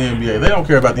don't like the NBA. They don't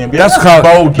care about the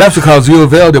NBA. That's because U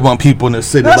of L, they want people in the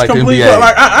city like the NBA.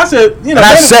 Like I said,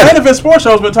 Benefit Sports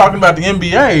Show's been talking about the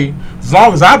NBA as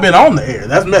long as I've been on the air.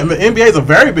 NBA is a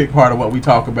very big part of what we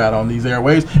talk about on these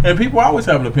airwaves, and people always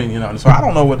have an opinion on it. So I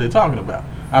don't know what they're talking about.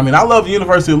 I mean, I love the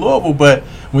University of Louisville, but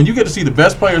when you get to see the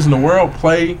best players in the world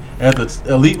play at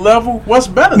the elite level, what's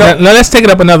better? Now let's take it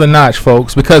up another notch,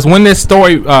 folks, because when this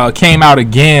story came out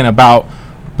again about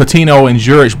Patino and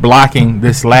Jurich blocking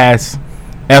this last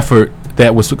effort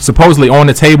that was supposedly on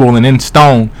the table and in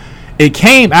stone, it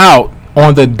came out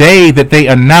on the day that they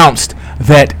announced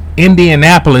that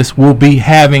Indianapolis will be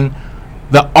having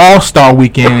the All-Star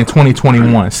Weekend in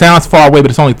 2021. Sounds far away, but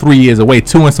it's only 3 years away.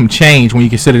 2 and some change when you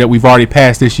consider that we've already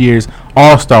passed this year's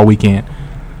All-Star Weekend.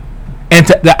 And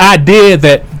the idea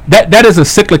that is a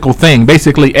cyclical thing.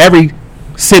 Basically, every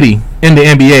city in the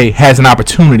NBA has an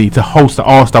opportunity to host the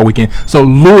All-Star Weekend. So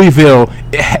Louisville,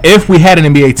 if we had an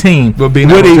NBA team, would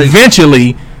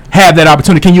eventually have that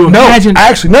opportunity. Can you imagine?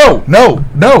 Actually, no.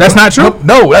 That's not true?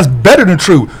 No, that's better than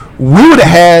true. We would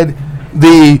have had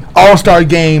the All-Star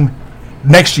game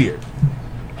next year.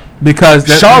 Because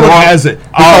Charlotte has it.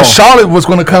 Because Charlotte was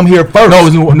going to come here first. No,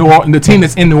 the team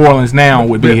that's in New Orleans now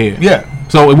would be here. Yeah.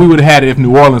 So we would have had it if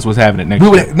New Orleans was having it next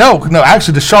year. No.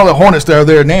 Actually, the Charlotte Hornets, they're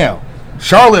there now.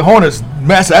 Charlotte Hornets,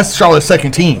 that's Charlotte's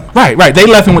second team. Right. They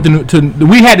left and went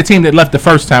we had the team that left the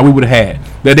first time we would have had.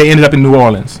 That they ended up in New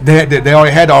Orleans. They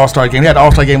already had the All-Star game. They had the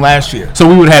All-Star game last year. So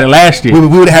we would have had it last year. We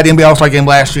would have had the NBA All-Star game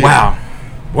last year. Wow.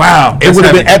 It would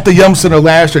have been at the Yum Center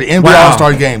last year, the NBA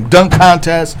All-Star game, dunk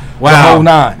contest, the whole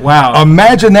nine. Wow.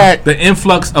 Imagine that. The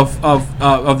influx of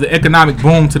the economic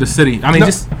boom to the city. I mean,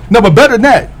 but better than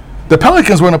that, the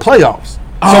Pelicans were in the playoffs.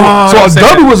 So if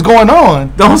Derby was going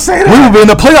on, don't say that. We would be in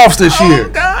the playoffs this year. Oh,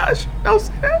 gosh. Don't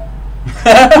say that.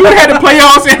 We had the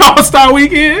playoffs in All-Star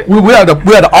Weekend. We had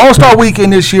the All-Star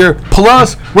Weekend this year,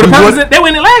 plus... they were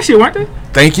in it last year, weren't they?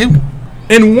 Thank you.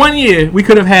 In 1 year, we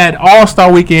could have had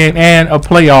All-Star Weekend and a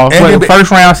playoff.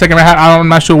 First round, second round, I'm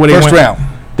not sure where they went. First round.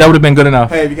 That would have been good enough.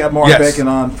 Hey, you got Mark Bacon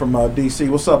on from D.C.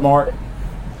 What's up, Mark?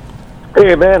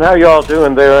 Hey, man, how y'all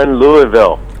doing there in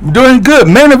Louisville? Doing good.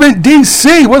 Main Event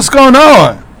D.C., what's going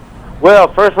on?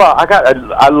 Well, first of all,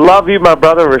 I love you, my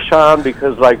brother Rashawn,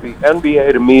 because like the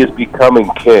NBA to me is becoming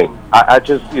king. I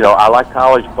just, I like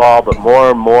college ball, but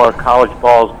more and more college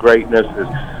ball's greatness is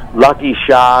lucky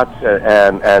shots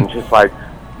and just like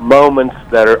moments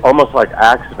that are almost like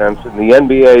accidents. And the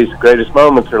NBA's greatest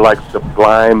moments are like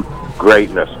sublime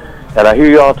greatness. And I hear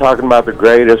you all talking about the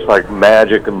greatest, like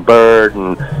Magic and Bird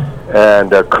and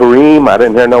Kareem. I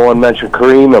didn't hear no one mention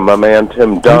Kareem and my man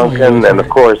Tim Duncan, and of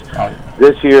course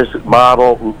this year's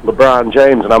model LeBron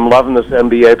James. And I'm loving this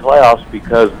NBA playoffs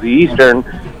because the Eastern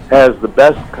has the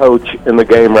best coach in the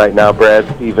game right now, Brad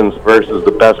Stevens, versus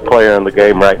the best player in the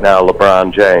game right now,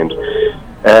 LeBron James.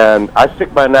 And I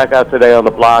stick my neck out today on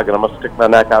the blog, and I'm going to stick my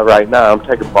neck out right now. I'm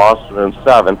taking Boston in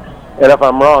 7. And if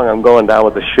I'm wrong, I'm going down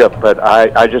with the ship. But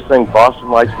I just think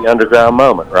Boston likes the underground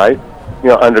moment, right?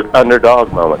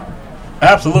 Underdog moment.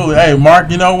 Absolutely. Hey,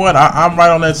 Mark, you know what? I'm right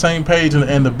on that same page.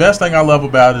 And the best thing I love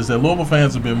about it is that Louisville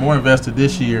fans have been more invested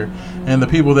this year. And the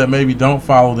people that maybe don't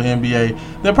follow the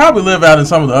NBA, they'll probably live out in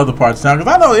some of the other parts of town.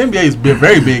 Because I know the NBA has been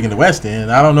very big in the West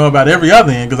End. I don't know about every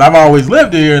other end because I've always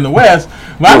lived here in the West.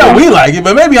 Well, I know we like it,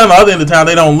 but maybe on the other end of town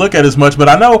they don't look at it as much. But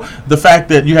I know the fact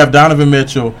that you have Donovan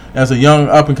Mitchell as a young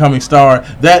up-and-coming star,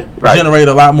 that generated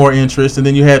a lot more interest. And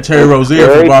then you had Terry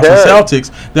Rozier from Boston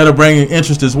Celtics that are bringing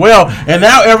interest as well. And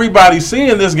now everybody's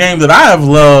seeing this game that I have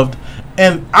loved.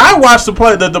 And I watch the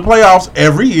playoffs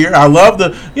every year. I love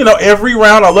every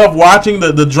round. I love watching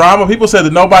the drama. People said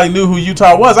that nobody knew who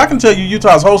Utah was. I can tell you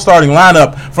Utah's whole starting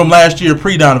lineup from last year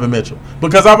pre-Donovan Mitchell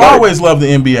because I've always loved the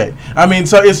NBA. I mean,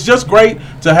 so it's just great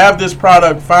to have this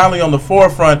product finally on the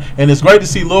forefront, and it's great to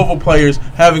see Louisville players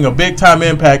having a big-time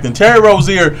impact. And Terry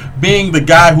Rozier being the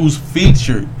guy who's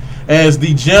featured as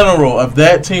the general of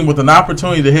that team with an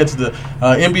opportunity to head to the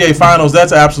NBA Finals,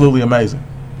 that's absolutely amazing.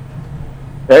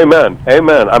 Amen.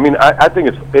 I mean, I think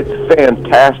it's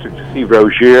fantastic to see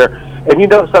Rozier.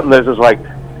 And something, there's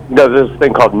this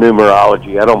thing called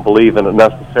numerology. I don't believe in it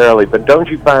necessarily, but don't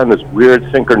you find this weird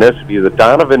synchronicity that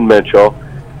Donovan Mitchell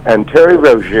and Terry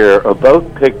Rozier are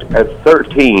both picked at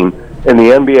 13 in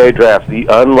the NBA draft, the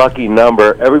unlucky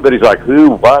number. Everybody's like,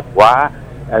 who, what, why?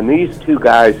 And these two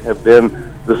guys have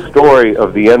been the story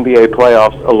of the NBA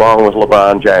playoffs along with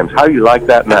LeBron James. How do you like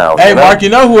that now? Hey, Mark, you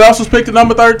know who else was picked at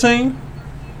number 13?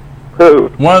 Who?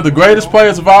 One of the greatest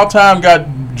players of all time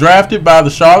got drafted by the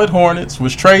Charlotte Hornets,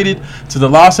 was traded to the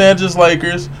Los Angeles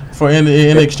Lakers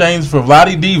in exchange for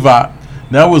Vlade Divac.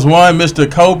 That was one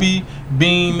Mr. Kobe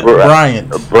Bean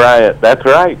Bryant. That's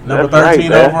right. Number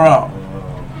 13 overall.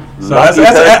 So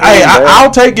I'll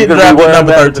take getting drafted at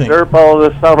number 13. The Dirt Bowl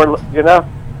this summer,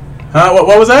 Huh?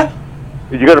 What was that?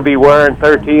 You're going to be wearing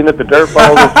 13 at the Dirt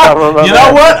Bowl this summer? You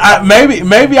know what?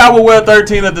 Maybe I will wear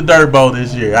 13 at the Dirt Bowl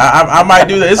this year. I might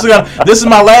do that. This is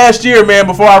my last year, man,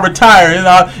 before I retire.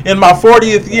 In my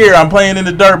 40th year, I'm playing in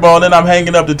the Dirt Bowl, and then I'm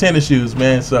hanging up the tennis shoes,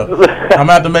 man. So I'm going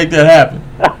to have to make that happen.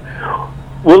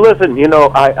 Well, listen,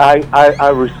 I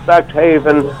respect,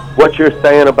 Haven, what you're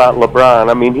saying about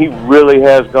LeBron. I mean, he really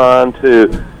has gone to,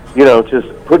 just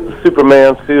put the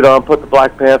Superman suit on, put the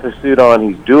Black Panther suit on.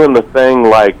 He's doing the thing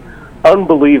like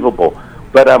unbelievable.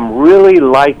 But I'm really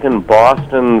liking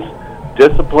Boston's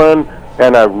discipline,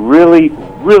 and I really,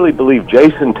 really believe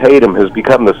Jason Tatum has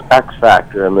become this X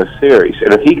factor in this series.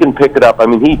 And if he can pick it up, I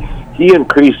mean, he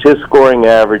increased his scoring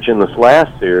average in this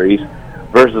last series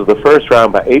versus the first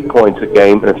round by 8 points a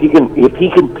game. And if he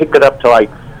can pick it up to like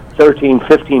 13,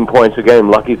 15 points a game,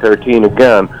 lucky 13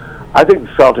 again, I think the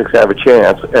Celtics have a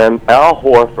chance. And Al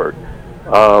Horford,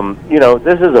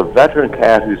 this is a veteran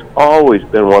cat who's always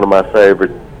been one of my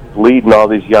favorites, leading all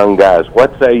these young guys.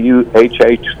 What say you,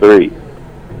 HH3?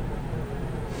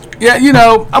 Yeah,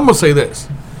 I'm going to say this.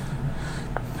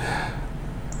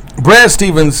 Brad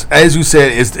Stevens, as you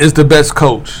said, is the best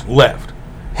coach left.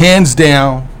 Hands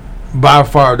down. by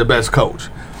far the best coach,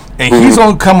 and he's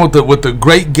going to come with the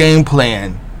great game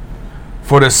plan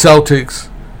for the Celtics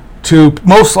to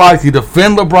most likely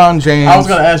defend LeBron James. I was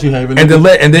going to ask you, Haven, do you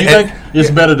think it's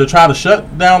better to try to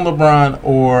shut down LeBron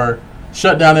or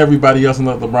shut down everybody else and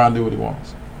let LeBron do what he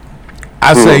wants?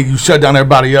 I say you shut down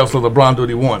everybody else, let LeBron do what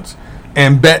he wants,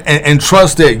 and bet and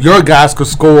trust that your guys could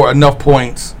score enough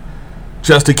points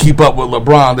just to keep up with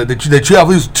LeBron. That you have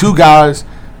at least two guys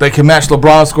that can match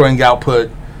LeBron's scoring output,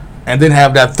 and then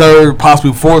have that third,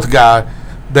 possibly fourth guy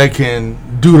that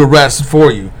can do the rest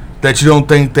for you. That you don't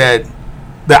think that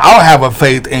I'll have a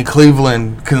faith in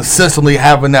Cleveland consistently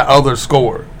having that other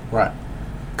scorer. Right.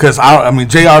 Because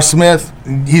J.R. Smith,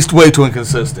 he's way too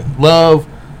inconsistent. Love,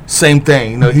 same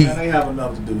thing. They have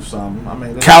enough to do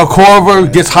something. Cal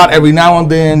Korver gets hot every now and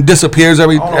then, disappears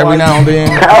every now and then.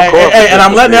 Hey, and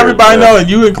I'm letting everybody know, and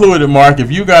you included, Mark,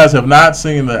 if you guys have not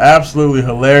seen the absolutely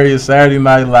hilarious Saturday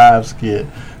Night Live skit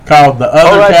called The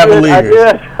Other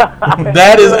Cavaliers.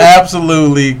 That is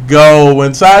absolutely gold.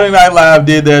 When Saturday Night Live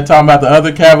did that, talking about the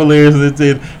other Cavaliers,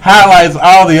 it highlights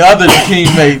all the other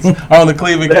teammates on the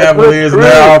Cleveland Cavaliers, and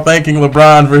they're all thanking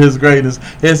LeBron for his greatness.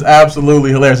 It's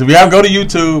absolutely hilarious. If you haven't, go to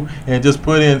YouTube and just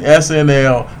put in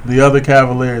SNL, The Other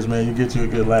Cavaliers, man, you get you a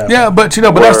good laugh. Yeah, but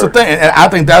that's the thing. And I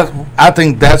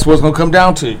think that's what's going to come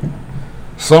down to.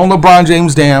 Slow LeBron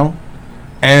James down,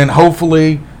 and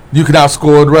hopefully you can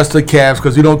outscore the rest of the Cavs,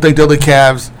 because you don't think the other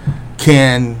Cavs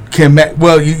can match.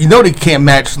 Well, you know they can't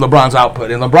match LeBron's output,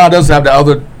 and LeBron doesn't have the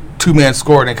other two-man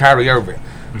scorer than Kyrie Irving.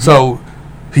 Mm-hmm. So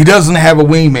he doesn't have a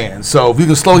wingman. So if you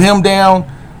can slow him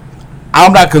down,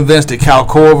 I'm not convinced that Cal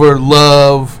Korver,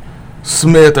 Love,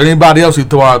 Smith, or anybody else you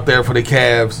throw out there for the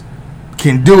Cavs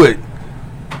can do it.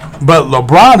 But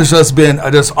LeBron has just been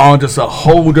on a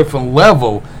whole different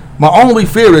level. My only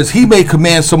fear is he may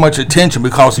command so much attention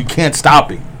because you can't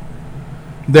stop him,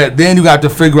 that then you got to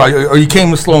figure out, or you can't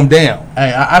even slow him down.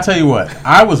 Hey, I tell you what,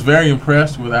 I was very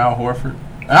impressed with Al Horford.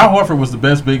 Al Horford was the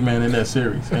best big man in that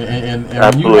series, and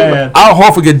when you had Al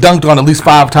Horford get dunked on at least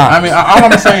 5 times. I mean, all I'm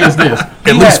gonna say is this: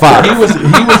 at least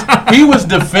 5. He was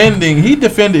defending.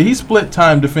 He split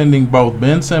time defending both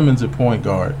Ben Simmons at point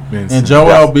guard and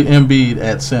Joel Embiid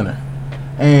at center,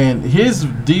 and his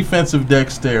defensive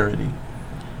dexterity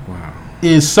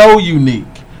is so unique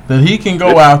that he can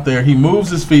go out there. He moves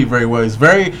his feet very well. He's a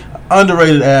very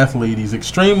underrated athlete. He's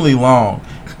extremely long,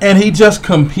 and he just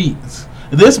competes.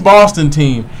 This Boston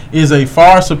team is a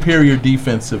far superior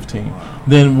defensive team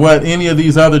than what any of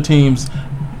these other teams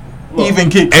even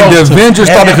get close to. And the Avengers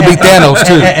thought they could beat Thanos,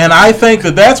 too. And I think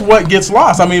that's what gets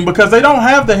lost. I mean, because they don't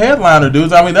have the headliner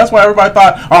dudes. I mean, that's why everybody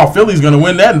thought, oh, Philly's going to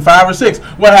win that in 5 or 6.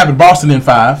 What happened? Boston in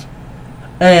 5.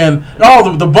 And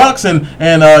the Bucks and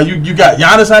you got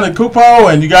Giannis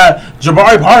Antetokounmpo and you got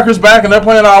Jabari Parker's back and they're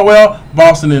playing all well.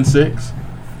 Boston in 6.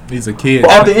 These are kids.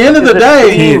 At the end of the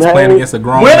day, kids playing against a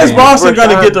grown when man. is Boston going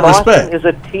to get the respect? Boston is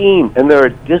a team, and they're a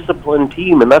disciplined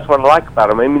team, and that's what I like about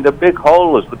them. I mean, the big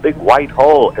hole is the big white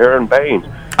hole, Aaron Baines.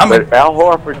 But Al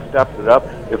Horford stepped it up.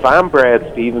 If I'm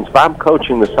Brad Stevens, if I'm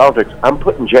coaching the Celtics, I'm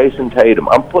putting Jason Tatum.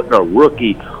 I'm putting a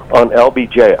rookie on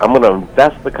LBJ. I'm going to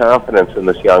invest the confidence in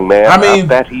this young man. I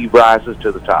bet he rises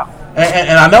to the top.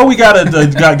 And I know we got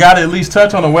to at least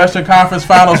touch on the Western Conference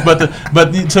Finals, but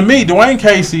to me, Dwayne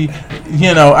Casey,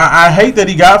 I hate that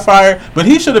he got fired, but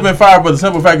he should have been fired by the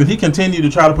simple fact that he continued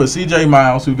to try to put C.J.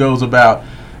 Miles, who goes about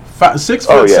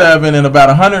 6'7" and about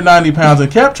 190 pounds, and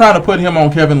kept trying to put him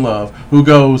on Kevin Love, who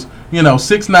goes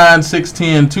 6'9",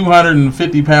 6'10",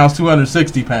 250 pounds,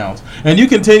 260 pounds, and you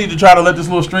continue to try to let this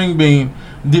little string bean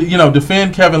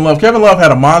defend Kevin Love. Kevin Love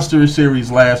had a monster series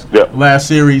last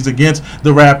series against the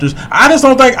Raptors.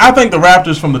 I think the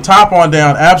Raptors from the top on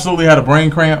down absolutely had a brain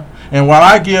cramp. And while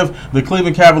I give the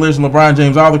Cleveland Cavaliers and LeBron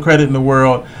James all the credit in the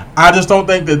world, I just don't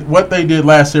think that what they did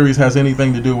last series has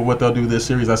anything to do with what they'll do this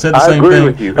series. I said the same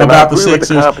thing about the Sixers.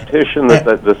 The competition that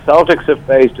the Celtics have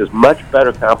faced is much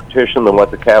better competition than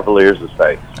what the Cavaliers have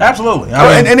faced. Absolutely.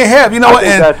 And they have. And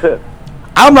that's it.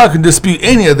 I'm not going to dispute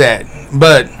any of that,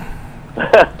 but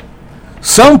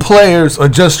some players are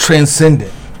just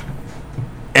transcendent.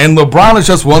 And LeBron is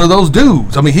just one of those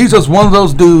dudes. I mean, he's just one of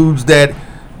those dudes that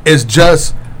is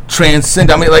just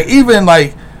transcendent. I mean, even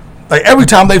every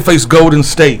time they face Golden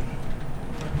State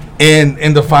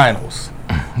in the finals,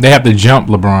 they have to jump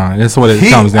LeBron. That's what it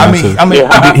comes down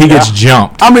to. He gets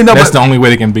jumped. That's the only way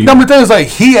they can beat him. The thing is,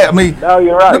 no,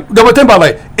 you're right. But think about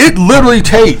it, literally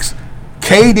takes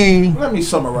KD. Let me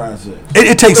summarize it.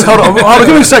 It takes. Hold on.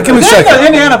 Give me a second. The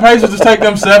Indiana Pacers just take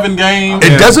them 7 games.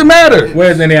 It doesn't matter.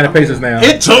 Where's the Indiana Pacers now?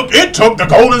 It took the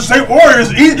Golden State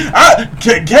Warriors.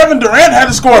 Kevin Durant had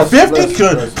to score 50.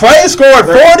 Clay scored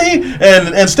 40,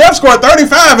 and Steph scored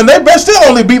 35, and they still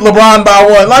only beat LeBron by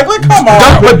 1. Like, come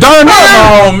on, come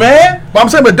on, man. But I'm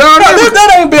saying, but darn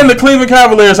that ain't been the Cleveland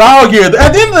Cavaliers all year.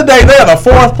 At the end of the day, they're the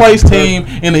 4th place team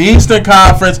in the Eastern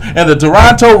Conference, and the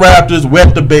Toronto Raptors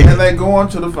wet the bed. And they going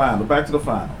to the final, back to the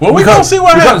final. Well, we're gonna see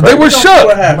what happens. They were shook.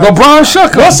 LeBron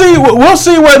shook them. We'll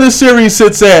see where this series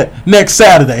sits at next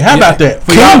Saturday. How about that?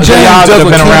 For y'all that have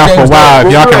been around for a while,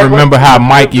 if y'all can remember how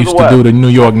Mike used to do the New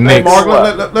York Knicks. Hey,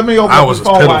 Mark, let me open up the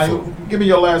phone line. Give me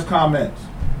your last comments.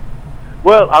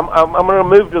 Well, I'm going to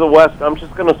move to the West. I'm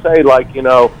just going to say,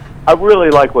 I really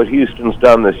like what Houston's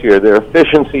done this year. Their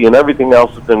efficiency and everything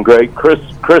else has been great. Chris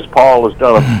Paul has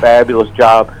done a fabulous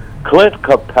job. Clint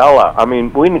Capella, I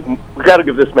mean, we got to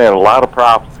give this man a lot of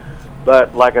props.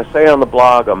 But like I say on the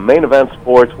blog, on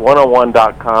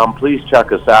maineventsports101.com, please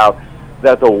check us out,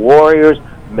 that the Warriors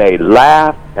may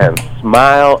laugh and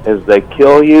smile as they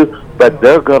kill you, but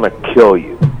they're going to kill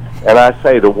you. And I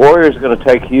say the Warriors are going to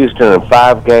take Houston in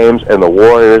 5 games, and the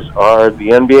Warriors are the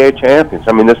NBA champions.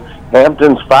 I mean, this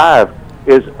Hamptons 5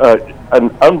 is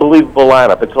an unbelievable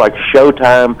lineup. It's like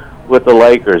Showtime with the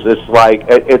Lakers. It's like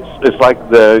the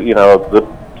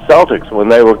Celtics when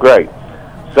they were great.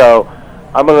 So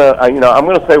I'm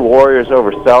gonna say Warriors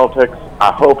over Celtics.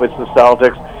 I hope it's the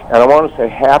Celtics, and I want to say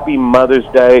Happy Mother's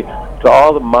Day to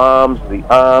all the moms, the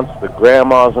aunts, the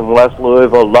grandmas in West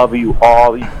Louisville. Love you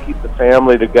all. You keep the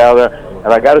family together.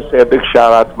 And I got to say a big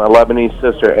shout out to my Lebanese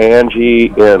sister Angie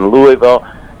in Louisville,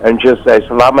 and just say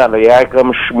Salam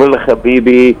alaikum, Shmul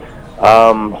Habibi,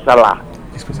 Salah.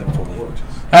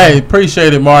 Hey,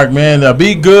 appreciate it, Mark, man.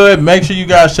 Be good. Make sure you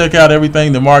guys check out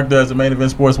everything that Mark does at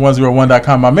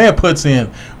maineventsports101.com. My man puts in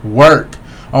work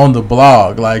on the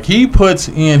blog. Like, he does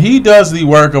the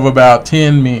work of about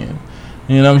 10 men.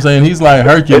 You know what I'm saying? He's like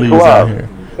Hercules out here.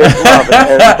 It's love.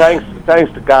 And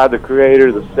thanks to God, the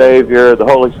Creator, the Savior, the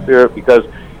Holy Spirit, because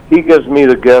He gives me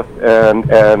the gift, and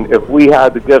if we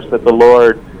had the gifts that the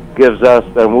Lord gives us,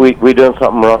 then we doing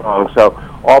something wrong. So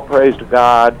all praise to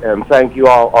God, and thank you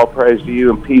all. All praise to you,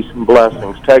 and peace and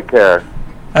blessings. Take care.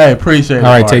 Hey, appreciate it.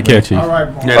 All right, take care, Chief. All right,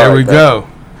 yeah, there we go.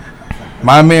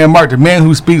 My man Mark, the man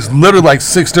who speaks literally like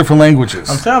 6 different languages.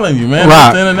 I'm telling you, man.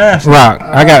 Rock, Mr. International. Rock,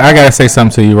 I gotta say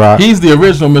something to you, Rock. He's the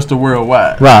original Mr.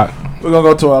 Worldwide. Rock. We're going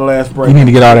to go to our last break. You need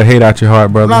to get all that hate out your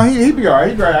heart, brother. No, he'd be all right.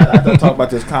 He'd be all right. I have to talk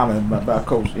about this comment about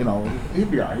Coach. He'd be all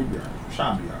right.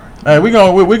 Sean be all right. Hey,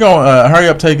 we're gonna hurry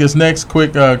up, take this next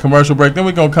quick commercial break. Then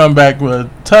we're gonna come back with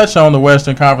touch on the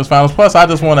Western Conference Finals. Plus, I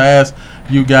just want to ask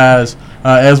you guys,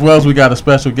 as well as we got a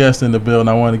special guest in the building.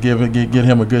 I want to get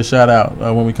him a good shout out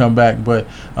when we come back. But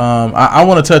I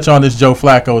want to touch on this Joe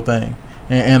Flacco thing.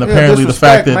 And apparently the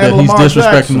fact that he's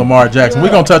disrespecting Lamar Jackson. Yeah.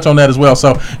 We're going to touch on that as well.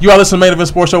 So you all listen to Main Event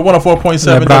Sports Show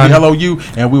 104.7 WLOU,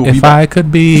 and we will be back. If I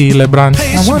could be LeBron,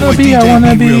 I want to be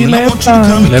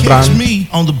LeBron. Catch me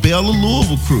on the Belle of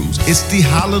Louisville cruise. It's the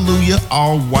Hallelujah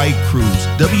All-White Cruise.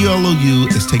 WLOU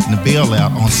is taking the Belle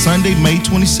out on Sunday, May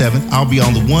 27th. I'll be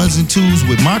on the 1s and 2s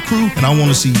with my crew, and I want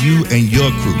to see you and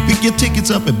your crew. Pick your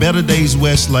tickets up at Better Days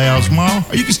West Lounge Mall,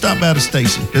 or you can stop by the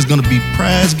station. There's going to be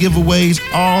prize giveaways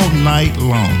all night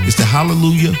long. It's the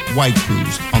Hallelujah White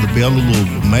Cruise on the Belle of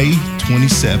Louisville, May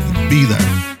 27th. Be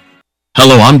there.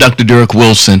 Hello, I'm Dr. Derek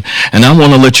Wilson, and I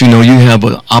want to let you know you have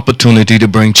an opportunity to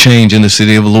bring change in the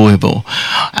city of Louisville.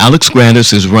 Alex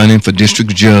Grantis is running for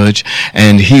district judge,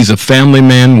 and he's a family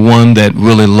man, one that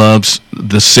really loves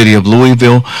the city of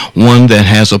Louisville, one that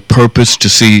has a purpose to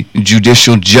see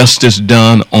judicial justice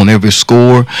done on every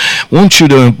score. I want you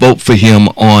to vote for him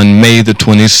on May the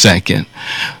 22nd.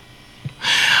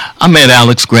 I met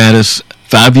Alex Grantis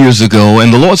 5 years ago,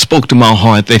 and the Lord spoke to my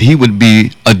heart that he would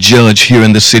be a judge here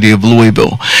in the city of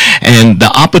Louisville. And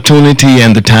the opportunity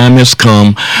and the time has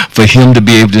come for him to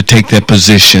be able to take that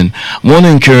position. I want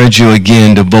to encourage you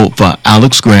again to vote for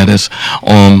Alex Grantis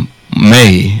on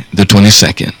May the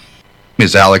 22nd. My name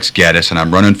is Alex Gaddis, and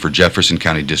I'm running for Jefferson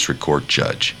County District Court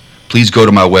Judge. Please go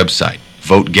to my website,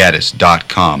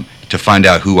 votegaddis.com, to find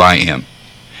out who I am.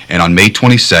 And on May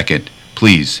 22nd,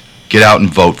 please get out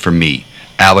and vote for me,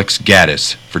 Alex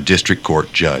Gaddis, for District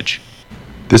Court Judge.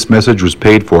 This message was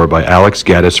paid for by Alex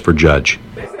Gaddis for Judge.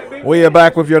 We are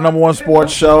back with your number one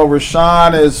sports show.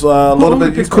 Rashawn is a little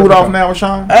bit. You cooled off now,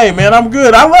 Rashawn? Hey, man, I'm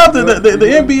good. I love the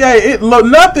NBA.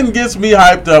 Nothing gets me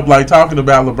hyped up like talking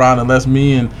about LeBron unless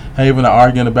me and Haven are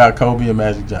arguing about Kobe and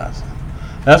Magic Johnson.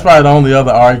 That's probably the only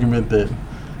other argument that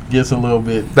gets a little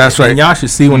bit. That's right. And y'all should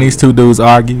see when these two dudes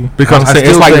argue because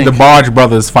it's like the Barge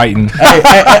brothers fighting. Hey,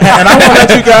 and I want to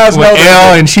let you guys know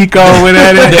that and Chico with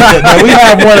that we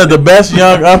have one of the best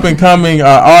young up and coming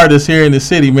artists here in the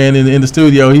city, man. In the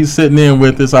studio, he's sitting in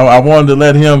with us. I wanted to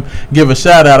let him give a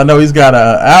shout out. I know he's got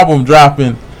an album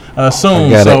dropping soon.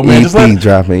 Got so an man, EP just let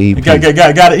dropping. EP.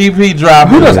 Got an EP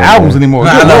dropping. Who does albums anymore?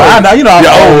 I know. You know, I'm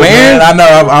old, man. I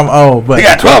know I'm old, but they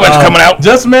got 12 inch coming out.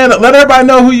 Just man, let everybody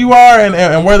know who you are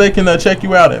and where they can check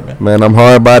you out at, man. Man, I'm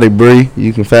Hard Body Bree.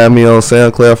 You can find me on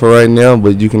SoundCloud for right now,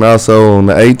 but you can also on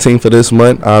the 18th of this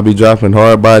month I'll be dropping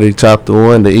Hard Body Chapter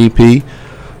 1, the EP.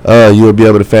 You'll be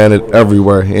able to find it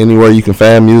everywhere. Anywhere you can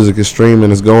find music is streaming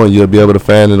is going, you'll be able to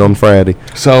find it on Friday.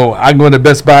 So I go to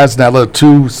Best Buy's in that little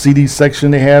 2 CD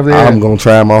section they have there. I'm going to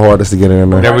try my hardest to get it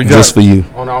in there. There we go. Just for you.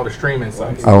 On all the streaming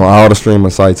sites. On all the streaming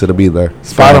sites, it'll be there.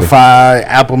 Spotify, Friday.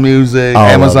 Apple Music, all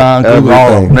Amazon, Google,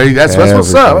 all of them. That's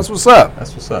what's up.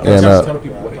 That's what's up. And,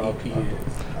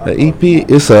 the EP,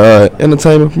 it's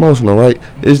entertainment promotional, right?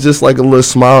 It's just like a little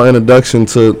small introduction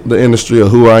to the industry of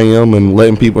who I am and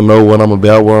letting people know what I'm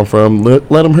about, where I'm from. Let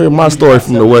them hear my story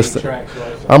from the West.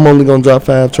 I'm only going to drop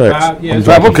 5 tracks. I'm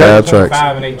dropping 5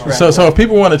 tracks. So if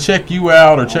people want to check you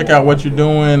out or check out what you're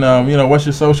doing, what's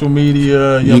your social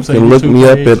media? You can look me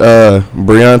up at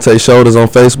Breante Shoulders on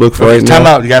Facebook for right now. Time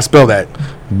out. You got to spell that.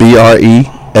 BREANTE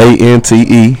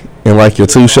and like your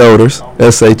 2 shoulders.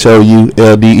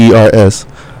 SHOULDERS.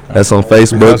 That's on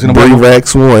Facebook.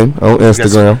 Brevax1 on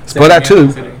Instagram. Spell that too.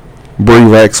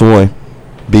 Brevax1.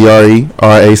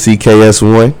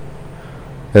 BRERACKS1.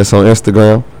 That's on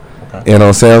Instagram. Okay. And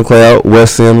on SoundCloud,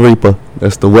 West End Reaper.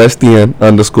 That's the West End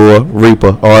 _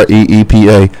 Reaper,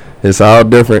 REEPA. It's all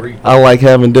different. I like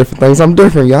having different things. I'm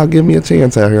different. Y'all give me a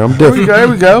chance out here. I'm different. There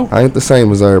we go. I ain't the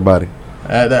same as everybody.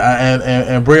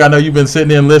 And Bree, I know you've been sitting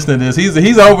there and listening to this.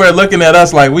 He's over there looking at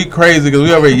us like we crazy because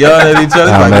we over here yelling at each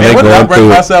other. Like, man, what did I bring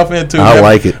myself into? I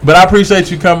like it. But I appreciate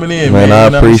you coming in, man. I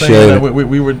appreciate it.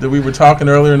 We were talking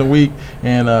earlier in the week,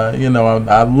 and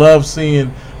I love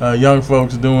seeing young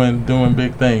folks doing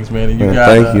big things, man. And you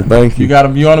got thank you. You got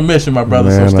them. You on a mission, my brother.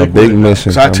 Man, so stick a big with it.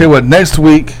 mission. So I tell you what, next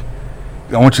week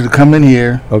I want you to come in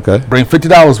here. Okay. Bring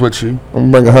 $50 with you.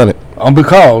 I'm gonna bring 100.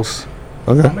 Because.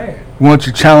 Okay. We want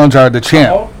you to challenge the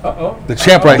champ. The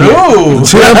champ right here. The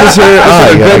champ is here.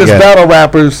 The greatest battle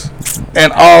rappers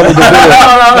and all of the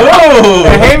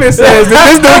And Heyman says,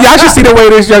 this dude, y'all should see the way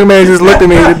this young man just looked at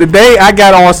me. The day I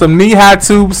got on some knee-high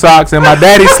tube socks and my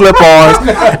daddy's slip-ons,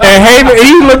 and Heyman,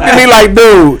 he looked at me like,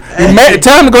 dude,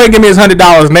 tell him to go ahead and give me his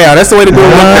 $100 now. That's the way to do it.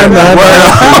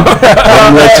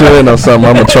 I'm let you in on something.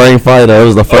 I'm a trained fighter. It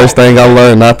was the first thing I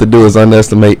learned not to do is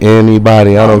underestimate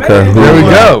anybody. I don't care who. There we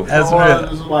go. That's right.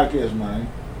 This is like this, man.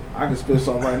 I can spit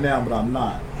something right now, but I'm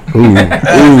not. Ooh.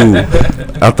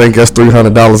 I think that's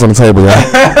 $300 on the table, y'all.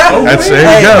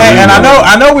 There you go. And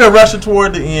I know we're rushing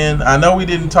toward the end. I know we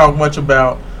didn't talk much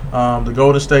about the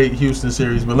Golden State Houston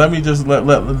series, but let me just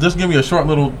just give me a short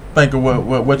little think of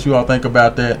what you all think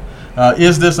about that.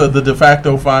 Is this the de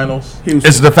facto finals? Houston.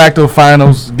 It's the de facto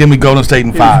finals. Give me Golden State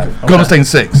in 5. Okay. Golden State in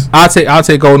 6. I'll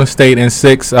take Golden State in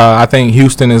 6. I think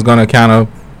Houston is going to kind of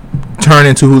turn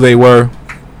into who they were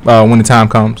when the time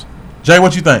comes. Jay,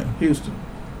 what you think? Houston.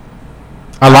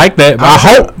 I like that. But I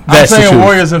hope that's I'm saying the truth.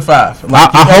 Warriors in 5.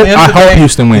 I hope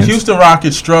Houston wins. The Houston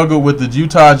Rockets struggled with the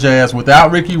Utah Jazz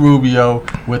without Ricky Rubio,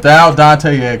 without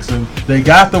Dante Exum. They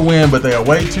got the win, but they are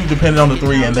way too dependent on the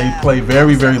 3, and they play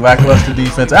very, very lackluster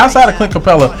defense. Outside of Clint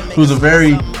Capella, who's a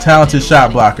very talented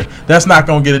shot blocker, that's not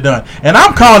going to get it done. And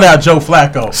I'm calling out Joe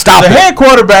Flacco, the head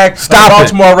quarterback of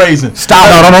Baltimore Ravens.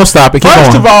 Don't stop it. Keep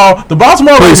First going. of all, the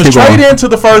Baltimore Ravens trade into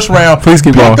the first round. Please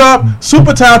keep going. Pick up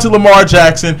super talented Lamar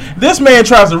Jackson. This man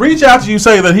tries to reach out to you,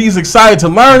 say that he's excited to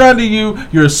learn under you.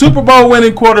 You're a Super Bowl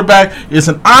winning quarterback. It's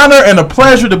an honor and a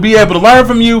pleasure to be able to learn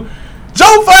from you.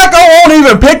 Joe Flacco won't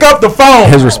even pick up the phone.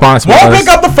 His response won't pick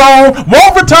up the phone.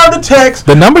 Won't return the text.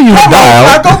 The number you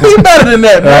dialed. Flacco, be better than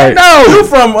that, man. Right. No, you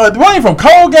from from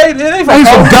Colgate? He's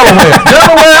from Delaware.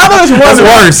 Delaware. I know it's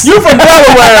worse. You from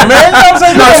Delaware, man. You know what I'm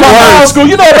saying? You from law school.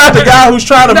 You know about the guy who's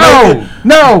trying to make it.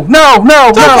 No.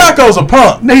 Joe Flacco's a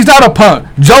punk. He's not a punk.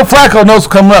 Joe Flacco knows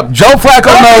what's coming up. Joe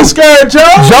Flacco knows. Don't be scared,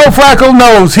 Joe. Joe Flacco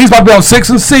knows he's about to be on 6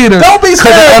 and Cedar. Don't be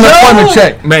scared, Joe. Unemployment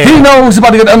check. Man. He knows he's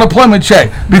about to get an unemployment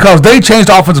check because they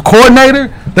changed the offensive coordinator.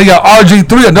 They got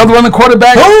RG3, another running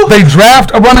quarterback. Who? They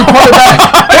draft a running quarterback.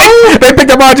 They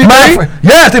picked up RG3?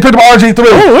 Yes, they picked up RG3.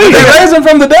 They raised him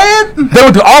from the dead? They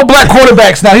went to all black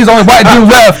quarterbacks now. He's the only white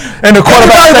dude left. And the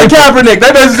quarterback Anybody but Kaepernick.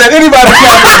 They basically said anybody but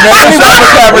Kaepernick, man. Anybody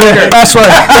but Kaepernick. That's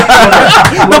right.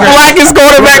 The blackest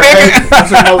quarterback. I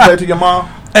said no to your mom.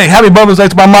 Hey, happy Mother's Day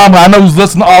to my mama. I know who's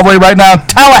listening all the way right now in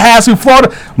Tallahassee,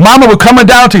 Florida. Mama, we're coming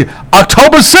down to you.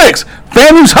 October 6th,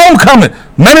 FAMU's Homecoming,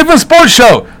 Main Event Sports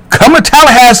Show. Come to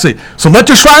Tallahassee. So let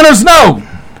your Shriners know.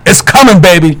 It's coming,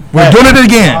 baby. We're doing it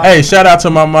again. Hey, shout out to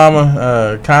my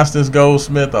mama, Constance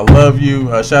Goldsmith. I love you.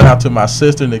 Shout out to my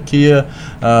sister, Nakia.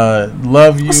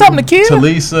 Love you. What's up, Nakia?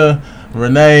 Talisa,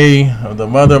 Renee, the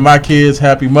mother of my kids.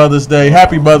 Happy Mother's Day.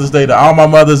 Happy Mother's Day to all my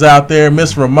mothers out there.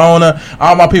 Miss Ramona.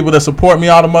 All my people that support me.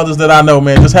 All the mothers that I know,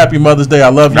 man. Just happy Mother's Day. I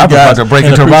love you guys. I was about to break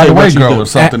into Right Away Girl or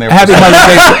something there. Happy Mother's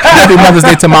Day. Happy Mother's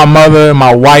Day to my mother,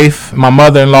 my wife, my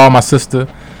mother-in-law, my sister.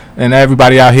 And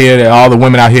everybody out here, all the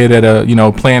women out here that are,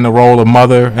 playing the role of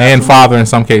mother and father in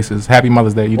some cases. Happy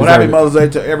Mother's Day. Happy Mother's Day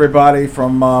to everybody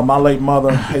from my late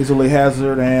mother, Hazel Lee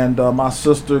Hazard, and my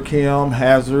sister, Kim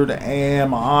Hazard,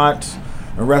 and my aunt,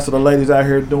 and the rest of the ladies out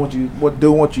here doing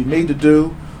what you need to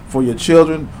do for your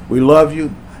children. We love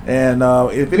you. And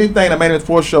if anything, the Main Event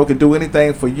Sports Show can do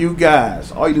anything for you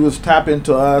guys. All you do is tap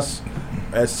into us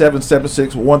at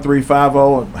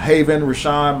 776-1350. Haven,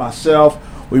 Rashawn, myself.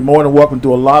 We're more than welcome to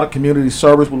do a lot of community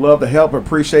service. We love to help,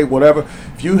 appreciate whatever.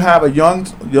 If you have a young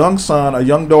son, a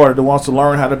young daughter that wants to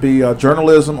learn how to be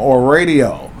journalism or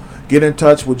radio, get in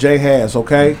touch with Jay Haas,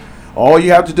 okay? All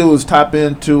you have to do is tap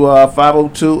into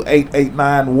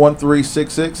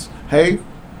 502-889-1366. Hey?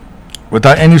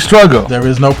 Without any struggle, there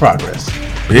is no progress.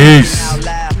 Peace.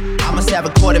 I must have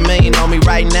 $250,000 on me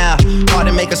right now. Hard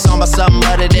to make a song about something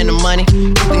other than the money.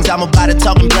 Things I'm about to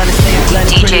talk and blunt and stay blunt.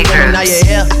 DJ Girls. Now you're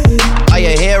here. Are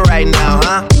you here right now,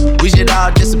 huh? We should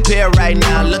all disappear right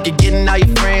now. Look, you're getting all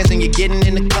your friends and you're getting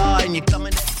in the car and you're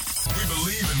coming. We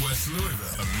believe in West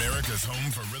Louisville, America's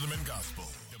home for